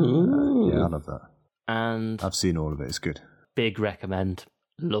 Yeah, I love that. And I've seen all of it. It's good. Big recommend.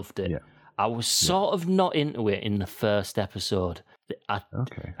 Loved it. Yeah. I was sort of not into it in the first episode. I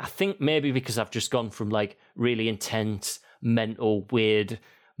think maybe because I've just gone from like really intense mental, weird,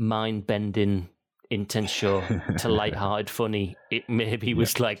 mind-bending, intense show to light-hearted funny, it maybe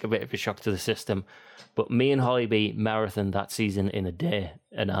was like a bit of a shock to the system. But me and Holly B marathoned that season in a day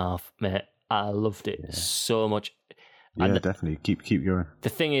and a half, mate. I loved it so much. Yeah, definitely. Keep going. The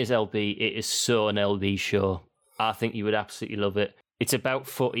thing is, LB, it is so an LB show. I think you would absolutely love it. It's about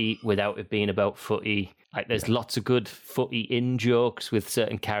footy without it being about footy. Like, there's lots of good footy in jokes with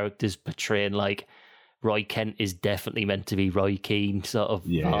certain characters portraying, like, Roy Kent is definitely meant to be Roy Keane sort of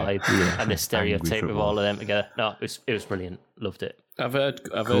vibe, and the stereotype of all of them together. No, it was brilliant. Loved it. I've heard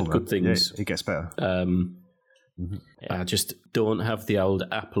good things. Yeah, it gets better. I just don't have the old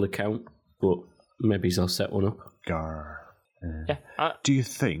Apple account, but maybe I'll set one up. Do you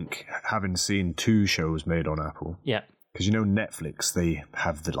think, having seen 2 shows made on Apple, because Netflix, they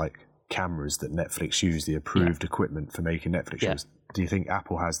have the cameras that Netflix use, the approved equipment for making Netflix shows. Do you think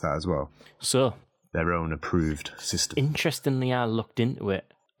Apple has that as well? So, their own approved system. Interestingly, I looked into it.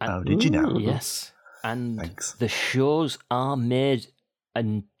 And, did you know? Yes. And the shows are made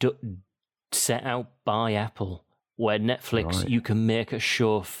and set out by Apple, where Netflix, you can make a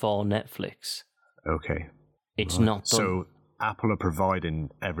show for Netflix. Okay. It's not done. So Apple are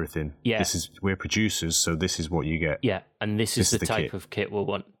providing everything. Yeah. We're producers, so this is what you get. Yeah, and this is the type of kit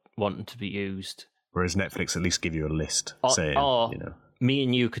we're wanting to be used. Whereas Netflix at least give you a list saying, me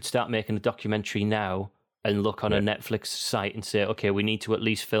and you could start making a documentary now and look on a Netflix site and say, okay, we need to at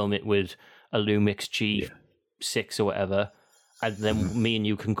least film it with a Lumix G6 or whatever. And then me and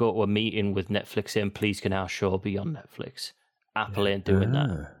you can go to a meeting with Netflix saying, please can our show be on Netflix? Apple ain't doing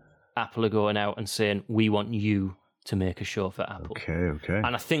that. Apple are going out and saying, we want you to make a show for Apple. Okay.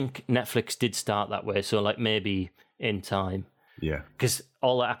 And I think Netflix did start that way. So maybe in time. Yeah. Because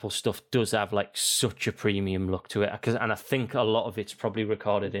all the Apple stuff does have such a premium look to it. And I think a lot of it's probably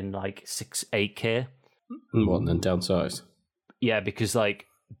recorded in 8K. What, then downsized? Yeah, because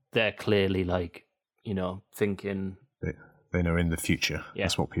they're clearly thinking... They know in the future. Yeah.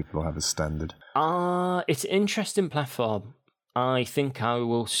 That's what people will have as standard. It's an interesting platform. I think I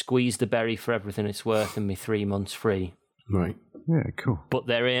will squeeze the berry for everything it's worth in me 3 months free. Right. Yeah, cool. But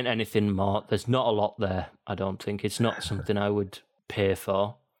there ain't anything more. There's not a lot there, I don't think. It's not something I would pay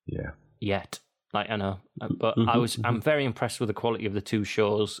for. Yeah. Yet. I know. But I'm very impressed with the quality of the 2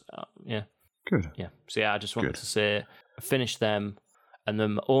 shows. Yeah. Good. Yeah. So I just wanted to say, I finished them, and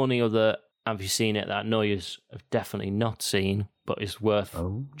the only other have you seen it that I know you have definitely not seen, but is worth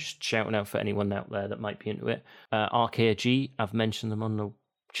just shouting out for anyone out there that might be into it. RKG, I've mentioned them on the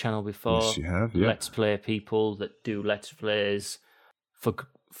channel before. Yes, you have, yeah. Let's Play people that do Let's Plays for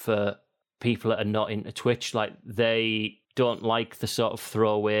people that are not into Twitch. They don't like the sort of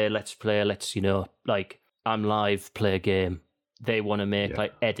throwaway Let's Play, I'm live, play a game. They want to make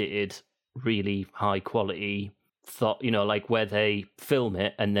edited, really high quality where they film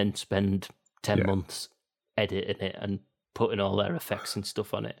it and then spend 10 months editing it and putting all their effects and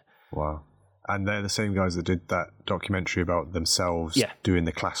stuff on it. Wow. And they're the same guys that did that documentary about themselves doing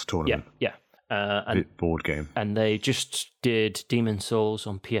the class tournament. Yeah. And board game. And they just did Demon's Souls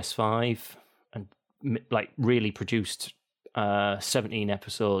on PS5 and really produced 17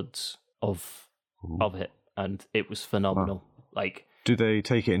 episodes of it, and it was phenomenal. Wow. Do they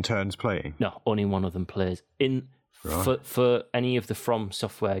take it in turns playing? No, only one of them plays. For any of the From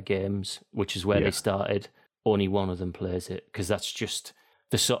Software games, which is where they started, only one of them plays it, because that's just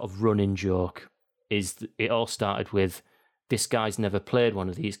the sort of running joke. It all started with, this guy's never played one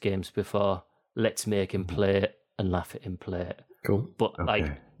of these games before, let's make him play it and laugh at him play it. Cool. But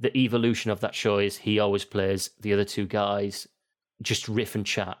the evolution of that show is he always plays, the other 2 guys just riff and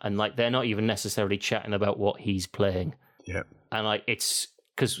chat, and they're not even necessarily chatting about what he's playing. Yeah. And it's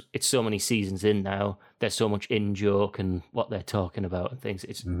because it's so many seasons in now, there's so much in joke and what they're talking about and things.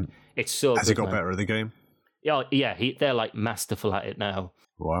 It's so Has good, it got better at the game? Yeah, they're masterful at it now.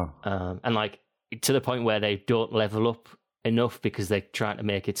 Wow. And to the point where they don't level up enough because they're trying to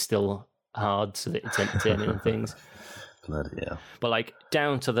make it still hard so that it's entertaining and things. Bloody hell. But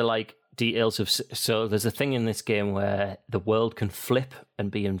down to the details of, so there's a thing in this game where the world can flip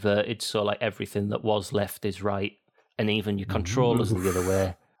and be inverted, so everything that was left is right, and even your controllers are the other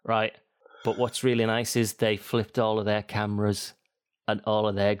way, right? But what's really nice is they flipped all of their cameras and all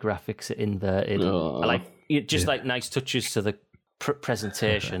of their graphics are inverted. Nice touches to the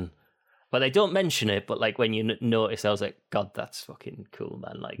presentation. But they don't mention it, but when you notice, I was like, God, that's fucking cool,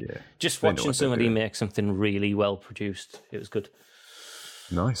 man. Just watching somebody make something really well produced, it was good.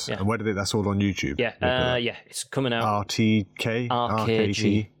 Nice. Yeah. And where did that's all on YouTube? Yeah, it's coming out. RTK?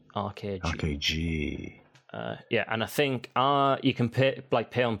 RKG. And I think you can pay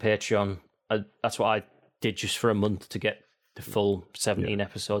on Patreon. That's what I did just for a month to get the full 17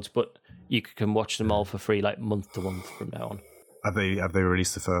 episodes, but you can watch them all for free, like month to month from now on. Have they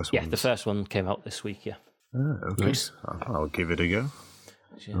released the first one? Yeah, the first one came out this week. Yeah. Oh, okay. Nice. I'll give it a go.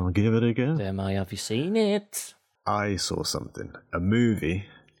 Yeah. I'll give it a go. Have you seen it? I saw a movie,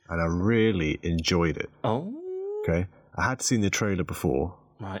 and I really enjoyed it. Oh. Okay, I had seen the trailer before,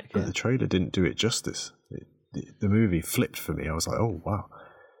 Right. but the trailer didn't do it justice. The movie flipped for me. I was like, oh wow,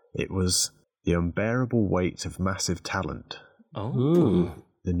 it was The Unbearable Weight of Massive Talent. Oh. Ooh.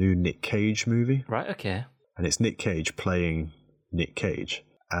 The new Nick Cage movie. Right. Okay. And it's Nick Cage playing Nick Cage.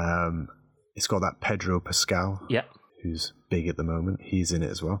 It's got that Pedro Pascal, Yeah. who's big at the moment. He's in it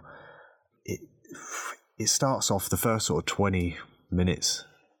as well. It starts off the first sort of 20 minutes.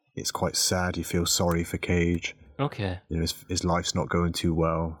 It's quite sad. You feel sorry for Cage. Okay. You know, his life's not going too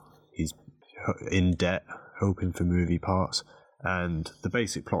well. He's in debt, hoping for movie parts. And the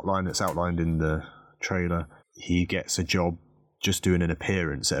basic plot line that's outlined in the trailer, he gets a job just doing an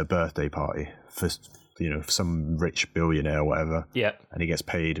appearance at a birthday party for some rich billionaire or whatever. Yeah. And he gets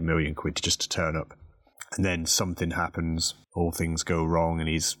paid £1 million just to turn up. And then something happens, all things go wrong, and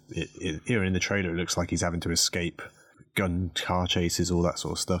in the trailer it looks like he's having to escape car chases, all that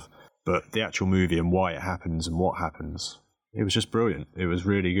sort of stuff. But the actual movie and why it happens and what happens, it was just brilliant. It was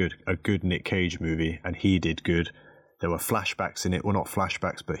really good. A good Nick Cage movie, and he did good. There were flashbacks in it. Well, not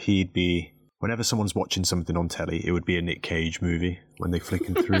flashbacks, but he'd be... Whenever someone's watching something on telly, it would be a Nick Cage movie when they're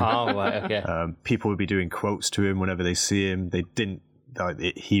flicking through. Oh, right, okay. People would be doing quotes to him whenever they see him. They didn't...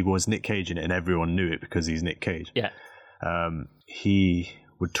 he was Nick Cage in it, and everyone knew it because he's Nick Cage. Yeah. He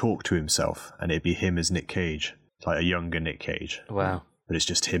would talk to himself, and it'd be him as Nick Cage, like a younger Nick Cage. Wow. But it's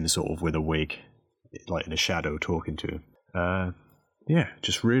just him sort of with a wig, like in a shadow, talking to him. Yeah,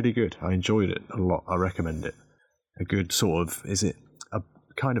 just really good. I enjoyed it a lot. I recommend it. A good sort of... Is it a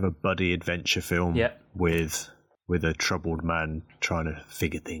kind of a buddy adventure film with a troubled man trying to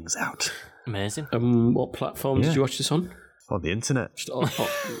figure things out? Amazing. What platform did you watch this on? On the internet. Just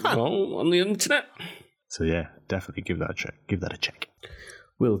on the internet. So yeah, definitely give that a check. Give that a check.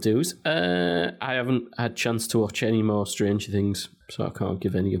 Will do's. I haven't had chance to watch any more Stranger Things, so I can't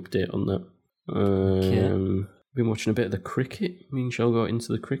give any update on that. Been watching a bit of the cricket. Me and Shell got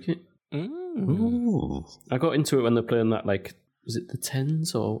into the cricket. Ooh. I got into it when they're playing that, like, was it the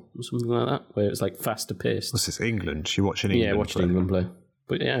Tens or something like that, where it was like faster paced. What's this, England? You watching England? Yeah, watching England play.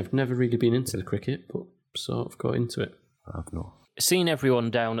 But yeah, I've never really been into the cricket, but sort of got into it. I've not. Seen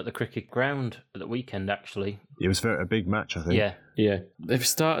everyone down at the cricket ground at the weekend, actually. It was a big match, I think. Yeah. They've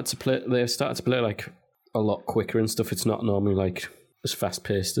started to play like a lot quicker and stuff. It's not normally like as fast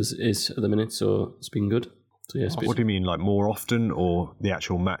paced as it is at the minute, so it's been good. So yeah, what do you mean, like more often, or the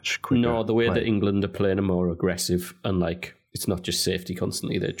actual match quicker? No, the way that England are playing are more aggressive, and like it's not just safety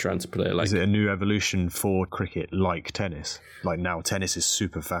constantly. They're trying to play like. Is it a new evolution for cricket, like tennis? Like now, tennis is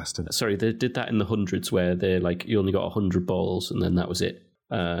super fast. Sorry, they did that in the hundreds, where they like you only got 100 balls, and then that was it.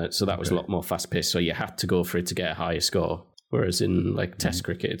 So that was a lot more fast paced. So you had to go for it to get a higher score. Whereas in like Test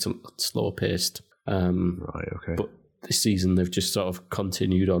cricket, it's slow paced. Right. Okay. But this season they've just sort of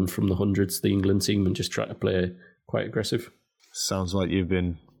continued on from the hundreds, the England team, and just try to play quite aggressive. Sounds like you've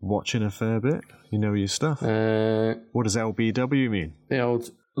been watching a fair bit. You know your stuff. What does LBW mean? The old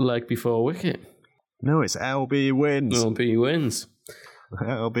leg before wicket. No, it's LB wins. LB wins.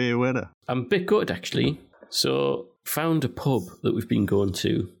 LB winner. I'm a bit gutted, actually. So, found a pub that we've been going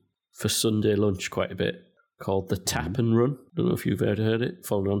to for Sunday lunch quite a bit called the Tap and Run. Don't know if you've ever heard it,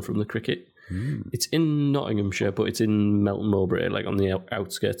 following on from the cricket. It's in Nottinghamshire, but it's in Melton Mowbray, like on the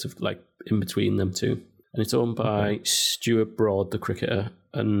outskirts of, like, in between them two. And it's owned by Stuart Broad, the cricketer,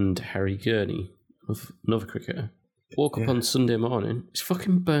 and Harry Gurney, another cricketer. Woke up on Sunday morning, it's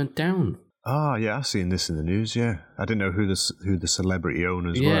fucking burnt down. Ah, yeah, I've seen this in the news. Yeah, I didn't know who the celebrity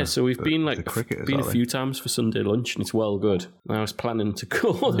owners were. Yeah, so we've been like a few times for Sunday lunch, and it's well good. And I was planning to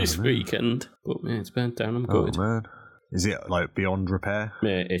go this weekend, but it's burnt down. I'm good. Oh man, is it like beyond repair?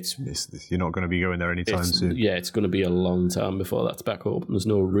 Yeah, you're not going to be going there anytime soon. Yeah, it's going to be a long time before that's back open. There's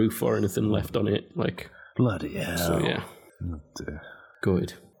no roof or anything left on it. Like bloody hell. So yeah,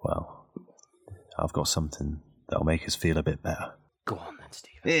 good. Well, I've got something that'll make us feel a bit better. Go on then, Steve.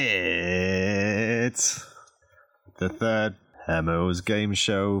 It's the third Hemo's game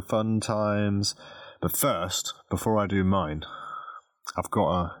show fun times. But first, before I do mine, I've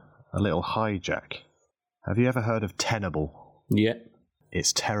got a little hijack. Have you ever heard of Tenable? Yeah.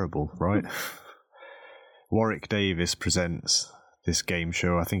 It's terrible, right? Warwick Davis presents this game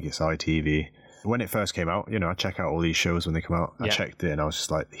show. I think it's ITV. When it first came out, I check out all these shows when they come out. I checked it and I was just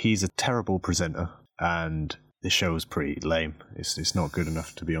like, he's a terrible presenter. And the show's pretty lame. It's not good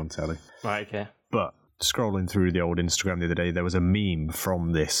enough to be on telly. Right, okay. But scrolling through the old Instagram the other day, there was a meme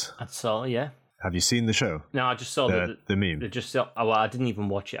from this. I saw, yeah. Have you seen the show? No, I just saw the meme. I didn't even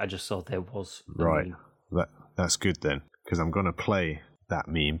watch it. I just saw there was a Right. meme. That's good then, because I'm going to play that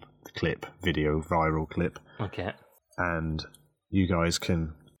meme, clip, video, viral clip. Okay. And you guys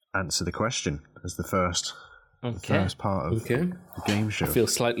can answer the question as the first part of the game show. I feel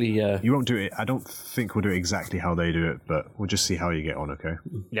slightly... You won't do it. I don't think we'll do it exactly how they do it, but we'll just see how you get on, okay?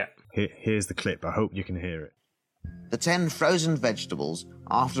 Yeah. Here's the clip. I hope you can hear it. The 10 frozen vegetables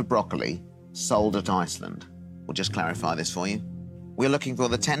after broccoli sold at Iceland. We'll just clarify this for you. We're looking for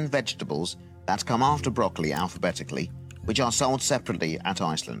the 10 vegetables that come after broccoli alphabetically, which are sold separately at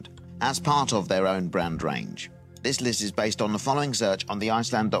Iceland, as part of their own brand range. This list is based on the following search on the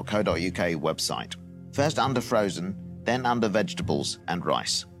iceland.co.uk website. First under frozen, then under vegetables and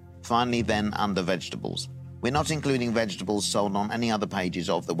rice. Finally, then under vegetables. We're not including vegetables sold on any other pages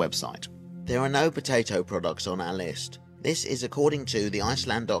of the website. There are no potato products on our list. This is according to the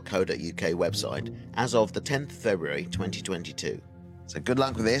iceland.co.uk website as of the 10th February 2022. So good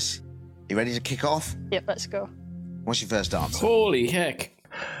luck with this. You ready to kick off? Yep, let's go. What's your first answer? Holy heck.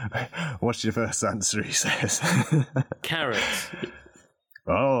 What's your first answer, he says? Carrots.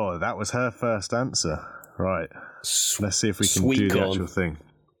 Oh, that was her first answer. Right. Let's see if we can Sweet do the corn. actual thing.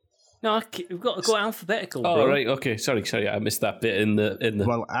 No, we've got to go alphabetical, bro. Oh, right, okay. Sorry, I missed that bit in the...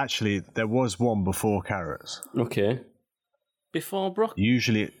 Well, actually, there was one before carrots. Okay. Before broccoli.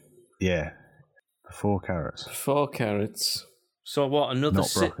 Usually, yeah, before carrots. 4 carrots. So what, another Not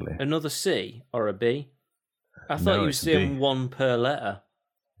C, broccoli. another C or a B? I thought No, you were it's a saying B. one per letter.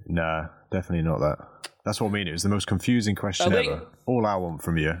 Nah, definitely not that. That's what I mean. It was the most confusing question LB. ever. All I want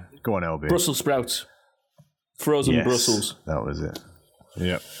from you. Go on, LB. Brussels sprouts. Frozen Yes, Brussels. That was it.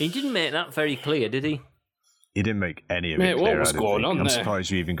 Yep. He didn't make that very clear, did he? He didn't make any of Mate, it what clear. was I didn't going think. on I'm there?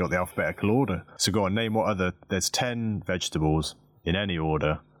 surprised you even got the alphabetical order. So go on, name what other... There's 10 vegetables in any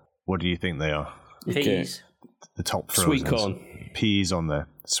order. What do you think they are? Peas. The top frozen. Sweet corn. Peas on there.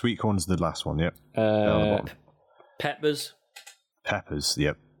 Sweet corn's the last one, yep. Down the bottom. Peppers. Peppers,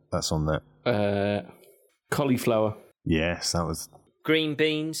 yep. That's on there. Cauliflower. Yes, that was... Green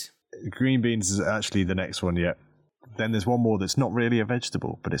beans. Green beans is actually the next one, yep. Then there's one more that's not really a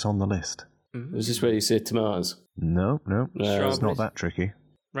vegetable, but it's on the list. Is this where you say tomatoes? No, it's Strawberries. not that tricky.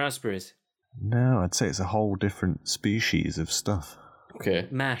 Raspberries. No, I'd say it's a whole different species of stuff. Okay.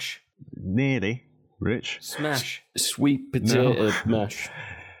 Mash. Nearly, Rich. Smash. Sweet potato No. mash.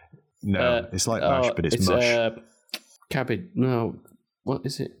 No, it's like mash, but it's mush. Cabbage. No. What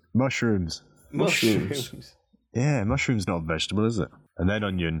is it? Mushrooms. Mushrooms. Yeah, mushroom's not a vegetable, is it? And then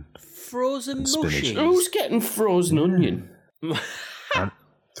onion. Frozen And spinach. mushies. Who's getting frozen onion? And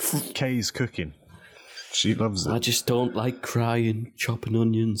Kay's cooking. She loves I it. just don't like crying, chopping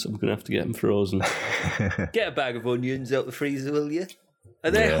onions. I'm going to have to get them frozen. Get a bag of onions out the freezer, will you? Are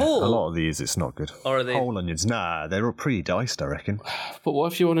they Yeah, whole? a lot of these, it's not good. Or are they... Whole onions. Nah, they're all pre-diced, I reckon. But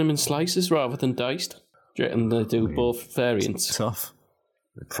what if you want them in slices rather than diced? Do you reckon they do both variants? Tough.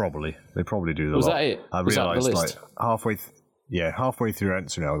 They probably do the Was lot. that it? I Was that the realised, list? like, halfway through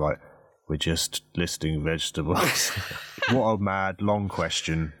answering, I was like, we're just listing vegetables. What a mad, long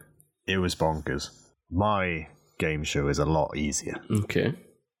question. It was bonkers. My game show is a lot easier. Okay.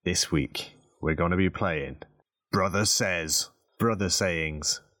 This week, we're going to be playing Brother Says, Brother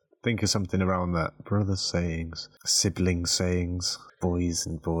Sayings. Think of something around that. Brother Sayings, sibling sayings, boys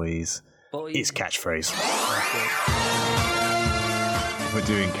and boys. It's catchphrase. We're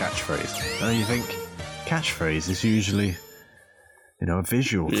doing catchphrase. Now you think catchphrase is usually, a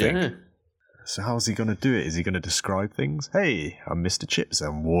visual thing. Yeah. So how's he going to do it? Is he going to describe things? Hey, I'm Mr. Chips.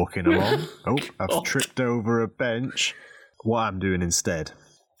 I'm walking along. I've tripped over a bench. What I'm doing instead,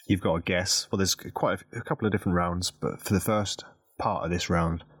 you've got to guess. Well, there's quite a couple of different rounds, but for the first part of this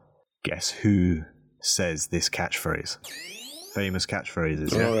round, guess who says this catchphrase. Famous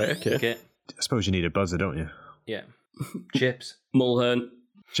catchphrases, yeah? All right, okay. Okay. I suppose you need a buzzer, don't you? Yeah. Chips. Mulhern.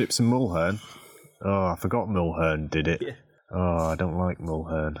 Chips and Mulhern. Oh, I forgot Mulhern did it. Yeah. Oh, I don't like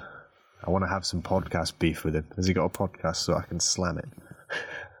Mulhern. I want to have some podcast beef with him. Has he got a podcast so I can slam it?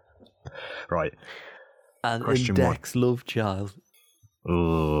 Right. And Question Index Love Child.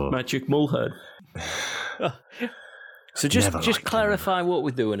 Ugh. Magic Mulhern. So just Never liked clarify what we're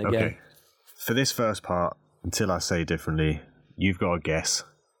doing again. Okay. For this first part, until I say differently, you've got to guess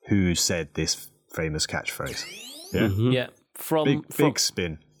who said this famous catchphrase. Yeah? Yeah. Big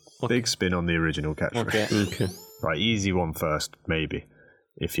spin. Big spin on the original catchphrase. Okay. Okay. Right, easy one first, maybe,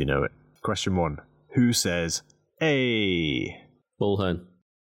 if you know it. Question 1. Who says, hey? Mulhern.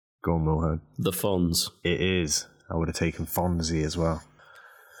 Go on, Mulhern. The Fonz. It is. I would have taken Fonzie as well.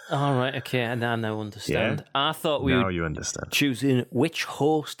 All right, okay, I now understand. Yeah. I thought we Now were you understand. choosing which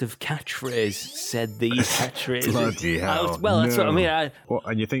host of catchphrase said these catchphrases. Bloody hell. That's what I mean. What,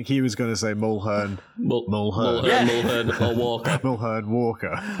 and you think he was going to say Mulhern? Mulhern. Mulhern or Walker. Mulhern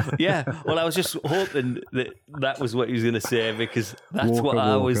Walker. Yeah, well, I was just hoping that was what he was going to say because that's Walker, what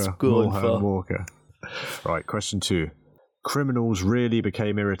I was going Mulhern for. Walker. Right, question 2. Criminals really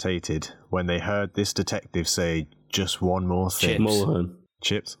became irritated when they heard this detective say just one more thing. Chips. Mulhern.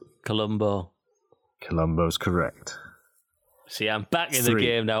 Chips? Columbo. Columbo's correct. See, I'm back in 3. the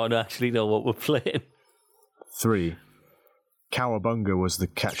game now and I actually know what we're playing. 3. Cowabunga was the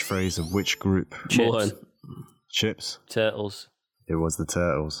catchphrase of which group? Chips. Chips? Turtles. It was the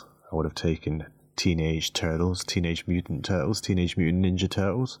Turtles. I would have taken Teenage Turtles, Teenage Mutant Turtles, Teenage Mutant Ninja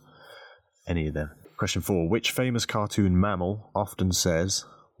Turtles. Any of them. Question 4. Which famous cartoon mammal often says,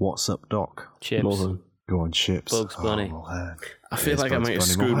 "What's up, Doc?" Chips. Mulhern. Go on, Chips. Bugs Bunny. Oh, Mulhern. I feel It's like I Bugs might have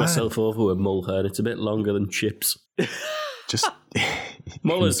Bunny. screwed Mulhern. myself over with Mulhern. It's a bit longer than Chips. Just you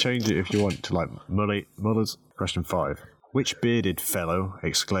Mullers. can change it if you want to, like Mullers. Question 5. Which bearded fellow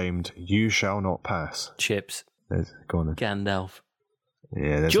exclaimed, "You shall not pass"? Chips. Go on then. Gandalf.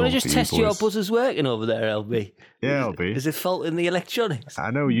 Yeah, Do you want to just test your buzzers working over there, LB? Yeah, LB. Is it fault in the electronics?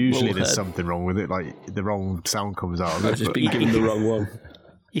 I know usually there's Mulhern. something wrong with it, like the wrong sound comes out of I've it. just but- been given the wrong one.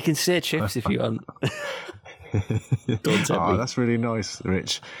 You can say chips if you want. Don't tempt me. That's really nice,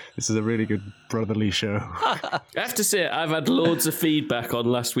 Rich. This is a really good brotherly show. I have to say, I've had loads of feedback on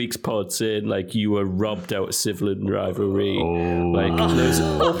last week's pod saying, like, you were robbed out of sibling rivalry. Like, there's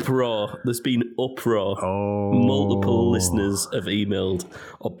uproar. There's been uproar. Multiple listeners have emailed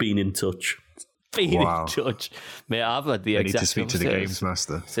or been in touch. Being Wow. in touch. Mate, I've had the I need exact to speak to the opposite. games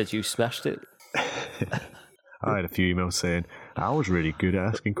master. Said you smashed it. I had a few emails saying, I was really good at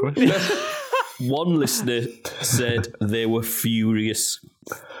asking questions. One listener said they were furious.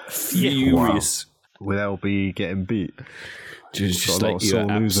 Furious. With LB getting beat. Just Got a lot like, of you're sore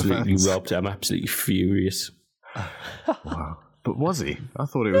loser absolutely fans. robbed. I'm absolutely furious. Wow. But was he? I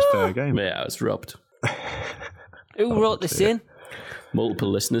thought it was fair game. Mate, I was robbed. Who wrote this in?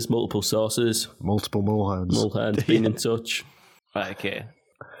 Multiple listeners, multiple sources. Multiple Mulherns. Mulhern's been in touch. Right, okay.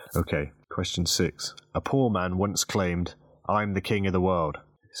 Okay, question 6. A poor man once claimed, "I'm the king of the world."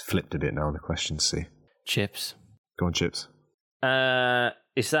 It's flipped a bit now, the questions, see. Chips. Go on, Chips.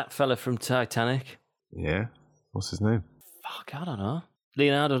 Is that fella from Titanic? Yeah? What's his name? Fuck, I don't know.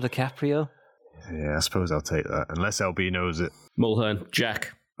 Leonardo DiCaprio? Yeah, I suppose I'll take that. Unless LB knows it. Mulhern,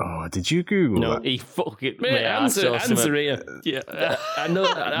 Jack. Oh, did you Google No. that? He fucking... Mate, answer here. Yeah. I know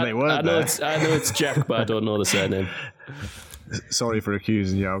They weren't there. I know it's Jack, but I don't know the surname. Sorry for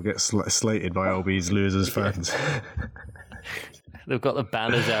accusing you. I'll get slated by LB's losers fans. They've got the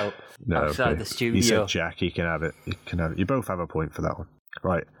banners out outside the studio. He said Jack. He can have it. You can have it. You both have a point for that one.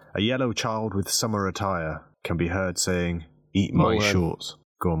 Right. A yellow child with summer attire can be heard saying, "Eat my Mulhern. shorts."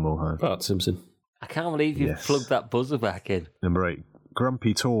 Go on, Mulhern. Bart Simpson. I can't believe you Yes. plugged that buzzer back in. Number 8.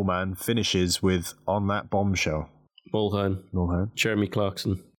 Grumpy tall man finishes with "on that bombshell." Mulhern. Mulhern. Jeremy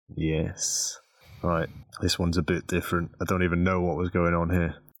Clarkson. Yes. Right. This one's a bit different. I don't even know what was going on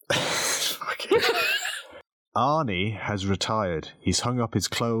here. Arnie has retired. He's hung up his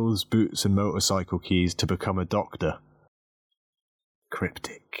clothes, boots, and motorcycle keys to become a doctor.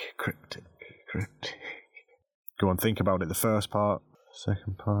 Cryptic. Go on, think about it. The first part,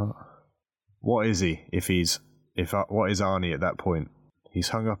 second part. What is he? What is Arnie at that point? He's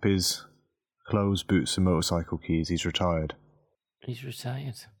hung up his clothes, boots, and motorcycle keys. He's retired. He's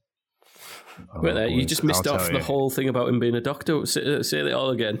retired. Oh, Wait there, you boy. just missed I'll off tell the you. whole thing about him being a doctor. Say it all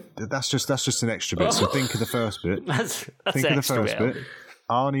again. That's just an extra bit. So think of the first bit. That's Think of the extra first real. bit.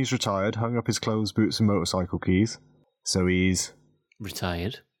 Arnie's retired, hung up his clothes, boots, and motorcycle keys. So he's,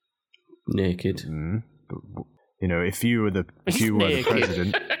 Retired. Naked. you know, if you were the naked.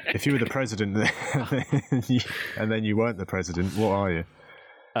 president, and then you weren't the president, what are you?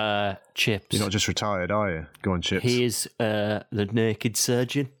 Chips. You're not just retired, are you? Go on, Chips. He is the naked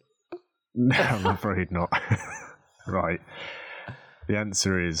surgeon. No, I'm afraid not. Right. The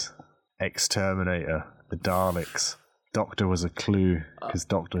answer is Exterminator, the Daleks. Doctor was a clue because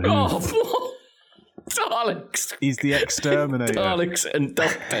Doctor Who. Oh, Daleks. He's the Exterminator. Daleks and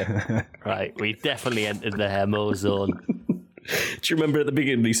Doctor. Right, we definitely entered the Hemo zone. Do you remember at the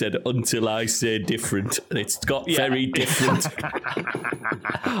beginning he said, "Until I say different," and it's got very different.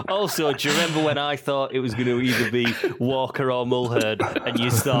 Also, do you remember when I thought it was going to either be Walker or Mulhern, and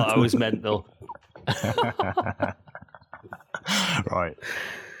you thought I was mental? Right.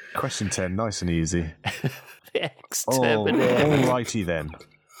 Question 10, nice and easy. Exterminator. Alrighty then.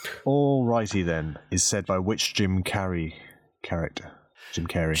 Alrighty then is said by which Jim Carrey character? Jim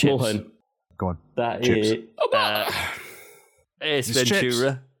Carrey. Mulhern. Go on. That Chips. is... Ace It's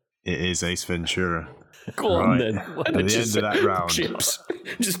Ventura. Chips. It is Ace Ventura. Go on, Right. then. At the end of that round, Chips.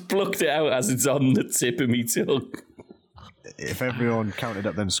 Just plucked it out as it's on the tip of me tongue. if everyone counted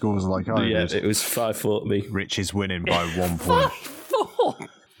up them scores like I Yeah, did, it was 5-4 to me. Rich is winning by 1 point.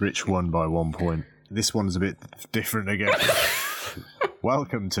 Rich won by 1 point. This one's a bit different again.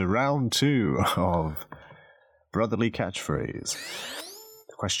 Welcome to round 2 of Brotherly Catchphrase.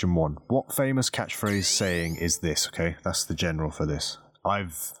 Question 1. What famous catchphrase saying is this? Okay, that's the general for this.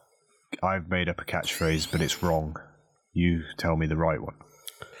 I've made up a catchphrase, but it's wrong. You tell me the right one.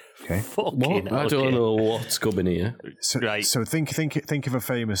 Okay. Fucking I don't okay. know what's coming here. So, Right. so think of a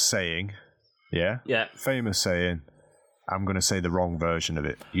famous saying. Yeah? Yeah. Famous saying. I'm going to say the wrong version of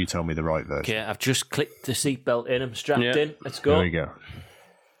it. You tell me the right version. Okay, I've just clicked the seatbelt in. I'm strapped Yeah. in. Let's go. There we go.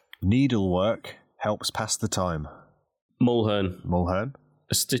 Needlework helps pass the time. Mulhern. Mulhern?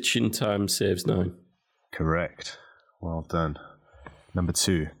 A stitch in time saves 9. Correct. Well done. Number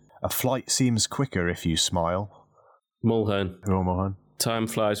 2. A flight seems quicker if you smile. Mulhern. Go on, Mulhern. Time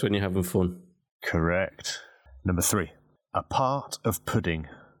flies when you're having fun. Correct. Number 3. A part of pudding.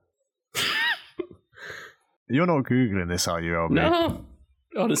 You're not Googling this, are you, LB? No,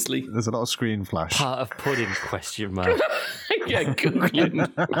 honestly. There's a lot of screen flash. Part of pudding, question mark. Yeah,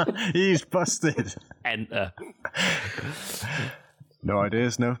 Googling. He's busted. Enter. No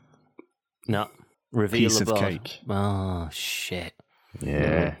ideas, no? No. Reveal Piece of above. cake. Oh, shit.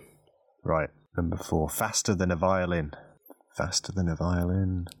 Yeah. Right. Number 4. Faster than a violin. Faster than a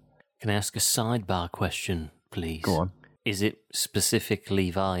violin. Can I ask a sidebar question, please? Go on. Is it specifically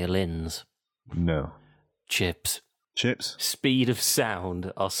violins? No. Chips? Chips? Speed of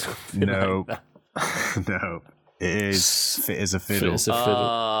sound or something No. like that? No. It is fit as a fiddle. Fit as a fiddle.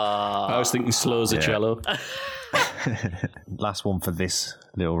 I was thinking slow as a cello. Last one for this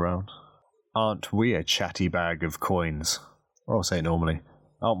little round. Aren't we a chatty bag of coins? Or I'll say it normally.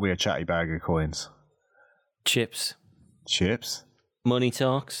 Aren't we a chatty bag of coins? Chips? Chips? Money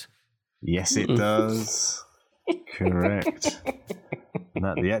talks? Yes, it does. Correct. And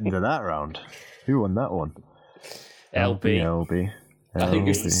at the end of that round, who won that one? LB. LB. I think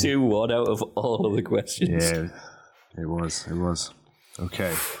it's 2-1 out of all of the questions. Yeah, it was. It was.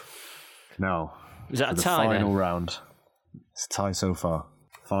 Okay. Now, Is that for a the tie final then? round. It's a tie so far.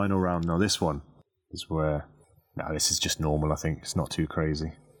 Final round. Now, this one is where... No, this is just normal, I think. It's not too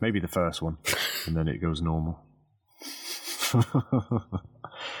crazy. Maybe the first one, and then it goes normal.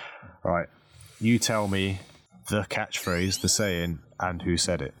 Right. You tell me the catchphrase, the saying, and who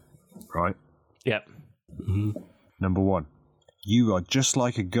said it. Right? Yep. Number 1. You are just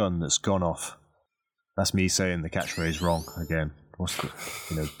like a gun that's gone off. That's me saying the catchphrase wrong again. What's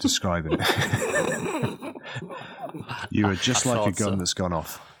the, describing it. You are just like a gun that's gone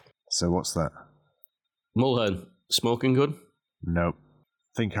off. So what's that? Mulhern. Smoking gun? Nope.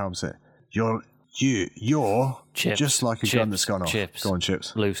 Think how I'm saying. You're Chips. just like a gun that's gone off. Chips. Go on,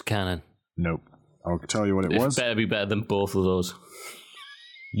 Chips. Loose cannon. Nope. I'll tell you what it It was. better be better than both of those.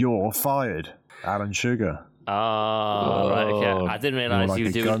 You're fired. Alan Sugar. Oh, right, okay. I didn't You're realise like you a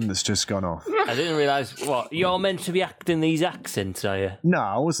were gun doing... that's just gone off. I didn't realise... What? You're meant to be acting these accents, are you? No,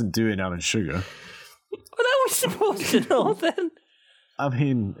 I wasn't doing Alan Sugar. Well, that was supposed to know then. I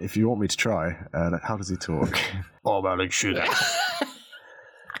mean, if you want me to try, how does he talk? I'm Alan Sugar.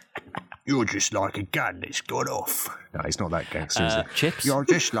 You're just like a gun that's gone off. No, he's not that gangster, is he? Chips? You're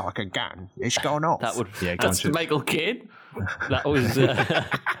just like a gun. It's gone off. That would... Yeah, go on, That's Chips. Michael Caine. That was... yeah.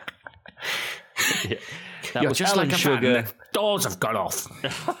 That was just Alan like a Sugar. fan. The doors have gone off.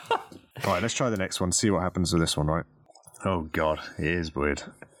 All right, let's try the next one. See what happens with this one, right? Oh, God. It is weird.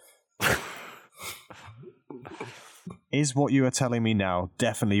 Is what you are telling me now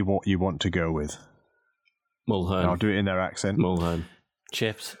definitely what you want to go with? Mulhern. And I'll do it in their accent. Mulhern.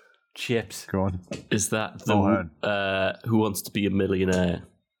 Chips. Go on. Is that Mulhern. the Who Wants to Be a Millionaire?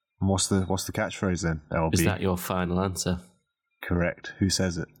 And what's the catchphrase then? LB. Is that your final answer? correct? Who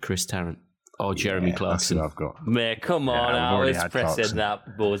says it? Chris Tarrant. Or Jeremy Clarkson. That's what I've got. Mate, come on, we've I already was had pressing Clarkson.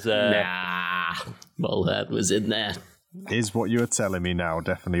 that buzzer. Nah. Well, that was in there. Is what you are telling me now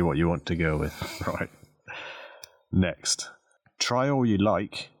definitely what you want to go with? Right. Next. Try all you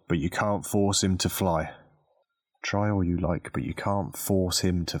like, but you can't force him to fly. Try all you like, but you can't force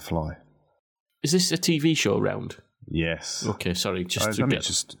him to fly. Is this a TV show round? Yes. Okay, sorry. Just Let me get...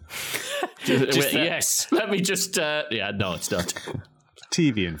 just Just, yes. Let me just... yeah, no, it's not.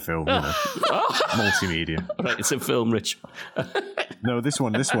 TV and film, you know. Multimedia. Right, it's a film, Rich. No, this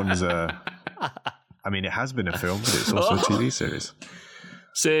one's I mean, it has been a film, but it's also a TV series.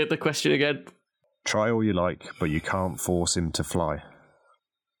 Say the question again. Try all you like, but you can't force him to fly.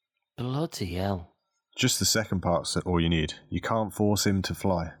 Bloody hell. Just the second part's all you need. You can't force him to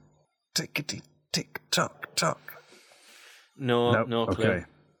fly. Tickety, tick, tock, tock. No clue. Okay.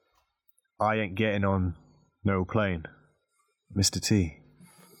 I ain't getting on no plane. Mr. T.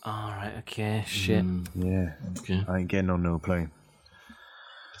 Alright, okay, shit. Yeah. Okay. I ain't getting on no plane.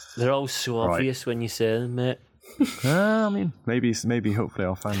 They're all so obvious when you say them, mate. I mean, maybe hopefully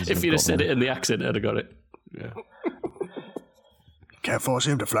our fans If you'd have said it in the accent, I'd have got it. Yeah. Can't force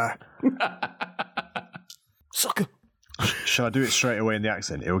him to fly. Sucker. Shall I do it straight away in the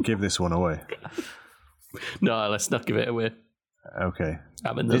accent? It will give this one away. No, let's not give it away. Okay.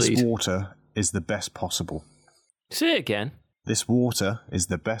 I'm in the This lead. water is the best possible. Say it again. This water is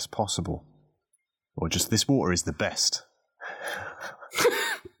the best possible. Or just this water is the best.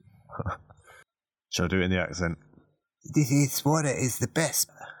 Shall I do it in the accent? This water is the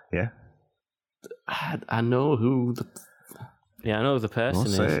best. Yeah? I know who the... Yeah, I know who the person Well,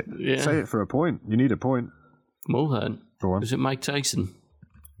 is. say it. Yeah. Say it for a point. You need a point. Mulhern. Go on. Is it Mike Tyson?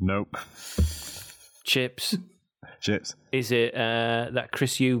 Nope. Chips. Chips. Is it that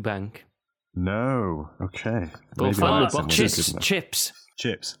Chris Eubank? No. Okay. Well, Maybe find an the accent box. will be Chips. good enough. Chips.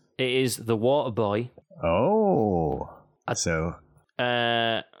 Chips. It is the Water Boy. Oh. So,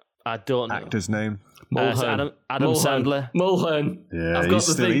 I don't know. actor's name? It's Adam Sandler. Mulhern. Yeah, I've got he's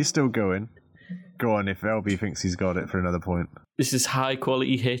the still, thing. he's still going. Go on, if LB thinks he's got it for another point. This is high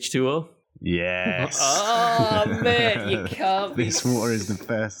quality H2O. Yes. Oh, mate, you can't be... This water is the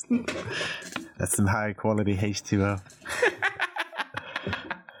best. That's some high quality H2O.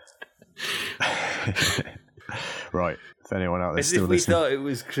 Right. If anyone out there As still if we listening. thought it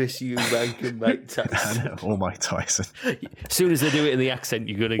was Chris Eubank and Mike Tyson. Or Mike Tyson. As soon as they do it in the accent,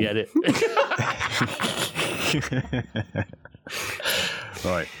 you're going to get it.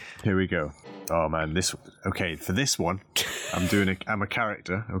 Right. Here we go. Oh man, okay, for this one, I'm a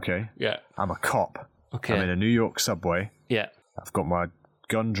character, okay? Yeah. I'm a cop. Okay. I'm in a New York subway. Yeah, I've got my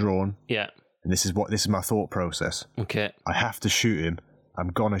gun drawn, yeah. and this is my thought process. Okay. I have to shoot him. I'm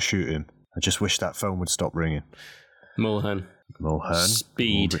gonna shoot him. I just wish that phone would stop ringing. Mulhern. Mulhern.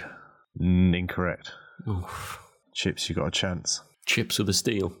 Speed. Incorrect. Oof. Chips, you got a chance. Chips with a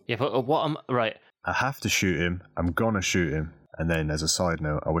steel. Yeah, but what I'm... Right. I have to shoot him. I'm gonna shoot him. And then, as a side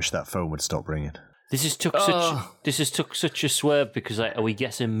note, I wish that phone would stop ringing. This has took such a swerve because are we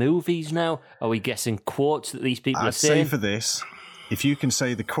guessing movies now? Are we guessing quotes that these people are I'd say saying? for this, if you can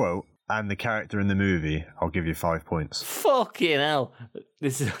say the quote and the character in the movie, I'll give you 5 points. Fucking hell.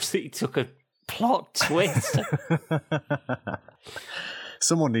 This absolutely took a plot twist.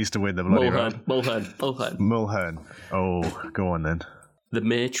 Someone needs to win the bloody round. Mulhern. Mulhern. Oh, go on then. The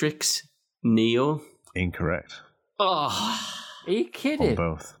Matrix. Neo. Incorrect. Oh. Are you On kidding?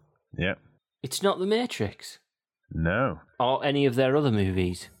 both. Yep. It's not The Matrix. No. Or any of their other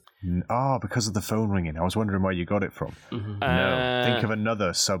movies. Because of the phone ringing. I was wondering where you got it from. No. Think of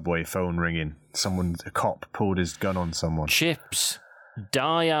another subway phone ringing. A cop pulled his gun on someone. Chips.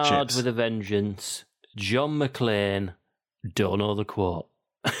 Die Hard Chips. with a Vengeance. John McClane. Don't know the quote.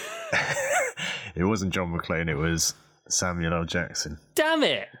 It wasn't John McClane, it was Samuel L. Jackson. Damn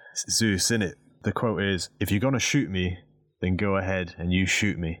it! Zeus, innit? The quote is, if you're going to shoot me, then go ahead and you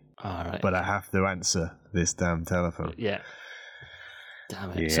shoot me. All right. But I have to answer this damn telephone. Yeah.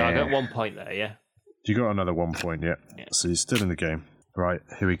 Damn it. So I got 1 point there, yeah? You got another 1 point, yeah. So you're still in the game. Right,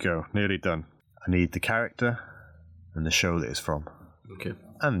 here we go. Nearly done. I need the character and the show that it's from. Okay.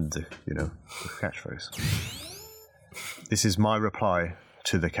 And, the catchphrase. This is my reply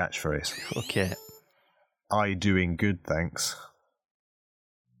to the catchphrase. Okay. I doing good, thanks.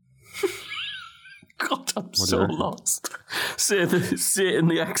 God, I'm do so you reckon? lost. Say it in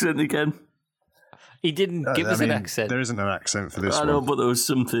the accent again. He didn't give us an accent. There isn't an accent for this I one. know, but there was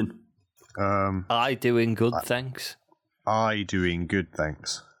something. I doing good, thanks. I doing good,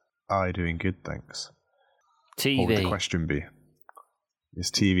 thanks. I doing good, thanks. What would the TV. question be?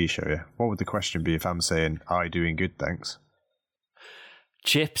 This TV show, yeah. What would the question be if I'm saying, I doing good, thanks?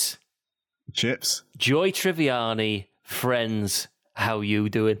 Chips. Chips? Joy Triviani. Friends. How you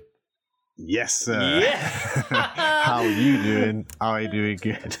doing? Yes, sir. Yeah. How you doing? I doing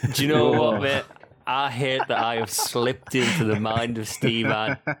good. Do you know what, mate? I hate that I have slipped into the mind of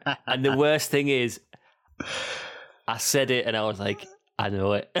Steve-Man. And the worst thing is, I said it and I was like, I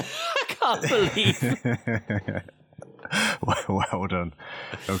know it. I can't believe it. Well done.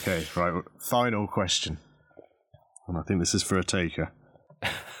 Okay, right. Final question. And I think this is for a taker.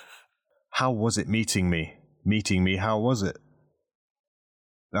 How was it meeting me? Meeting me, how was it?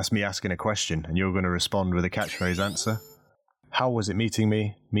 That's me asking a question, and you're going to respond with a catchphrase answer. How was it meeting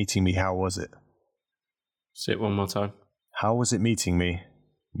me? Meeting me, how was it? Say it one more time. How was it meeting me?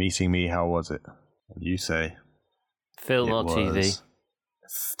 Meeting Me, how was it? And you say Film it or TV? was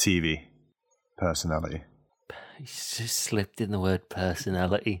TV. Personality. He's just slipped in the word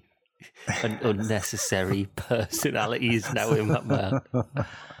personality. An unnecessary personality is now in my mouth.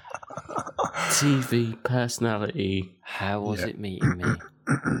 TV personality. How was it meeting me?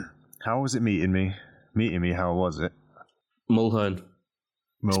 How was it meeting me? Meeting me, how was it? Mulhern.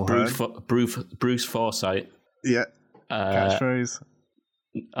 Mulhern. Bruce Forsyth. Yeah. Catchphrase.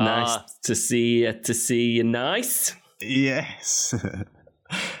 Nice to see you. Nice. Yes.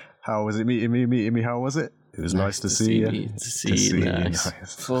 How was it meeting me? Meeting me, how was it? It was nice to see you. To see you. Nice.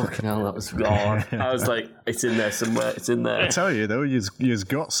 Fucking hell, that was wrong. I was like, it's in there somewhere. It's in there. I tell you, though, you've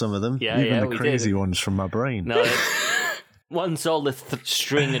got some of them. Yeah, Even we the crazy did. ones from my brain. No, once all the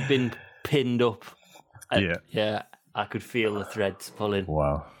string had been pinned up, I could feel the threads pulling.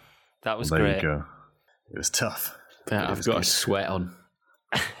 Wow. That was There great. you go. It was tough. I've got a sweat on.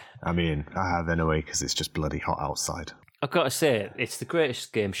 I mean, I have anyway, because it's just bloody hot outside. I've got to say, it's the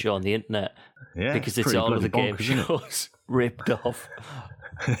greatest game show on the internet Yeah, because it's pretty all of the bloody game bonkers, isn't it? shows ripped off,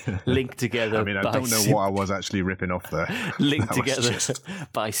 linked together. I mean, I by don't know what I was actually ripping off there. linked That was together just-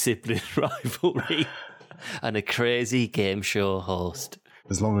 by sibling rivalry and a crazy game show host.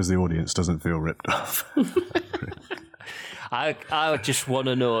 As long as the audience doesn't feel ripped off. I just want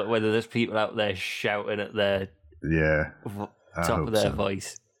to know whether there's people out there shouting at their Yeah. I top hope of their so.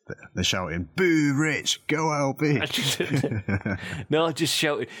 voice. They're shouting, "Boo, Rich, go LB." No, just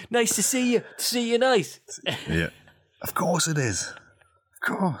shouting, "Nice to see you, nice." Yeah. Of course it is. Of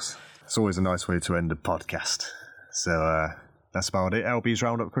course. It's always a nice way to end a podcast. So that's about it. LB's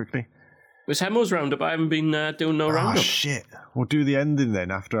roundup quickly. Was Hemo's roundup? I haven't been doing no Oh, roundup. shit. We'll do the ending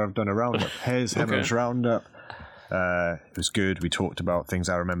then after I've done a roundup. Here's Hemmo's roundup. It was good. We talked about things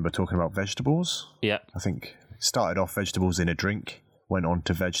I remember talking about vegetables. Yeah, I think started off vegetables in a drink, went on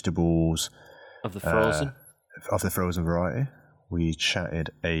to vegetables of the frozen. of the frozen variety. We chatted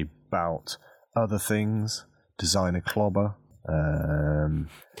about other things, designer clobber,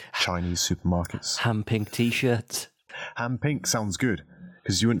 Chinese supermarkets. Ham pink t-shirts. Ham pink sounds good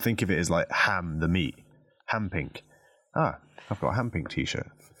because you wouldn't think of it as like ham, the meat. Ham pink. Ah, I've got a ham pink t-shirt.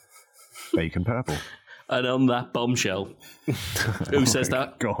 Bacon purple. And on that bombshell, who says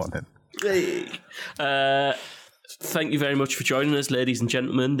that? Go on then. Thank you very much for joining us, ladies and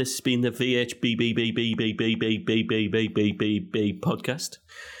gentlemen. This has been the VHBBBBBBBBBBBBB podcast.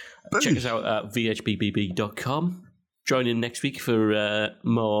 Check us out at vhbbb.com. Join in next week for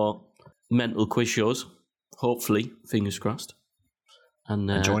more mental quiz shows. Hopefully, fingers crossed.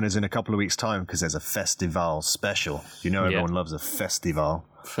 And Join us in a couple of weeks' time because there's a festival special. You know everyone loves a festival.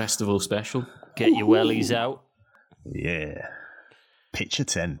 Festival special. Get your wellies out. Yeah. Picture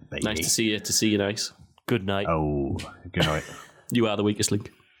 10, baby. Nice to see you. To see you nice. Good night. Oh, good night. You are the weakest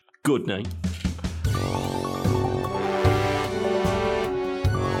link. Good night.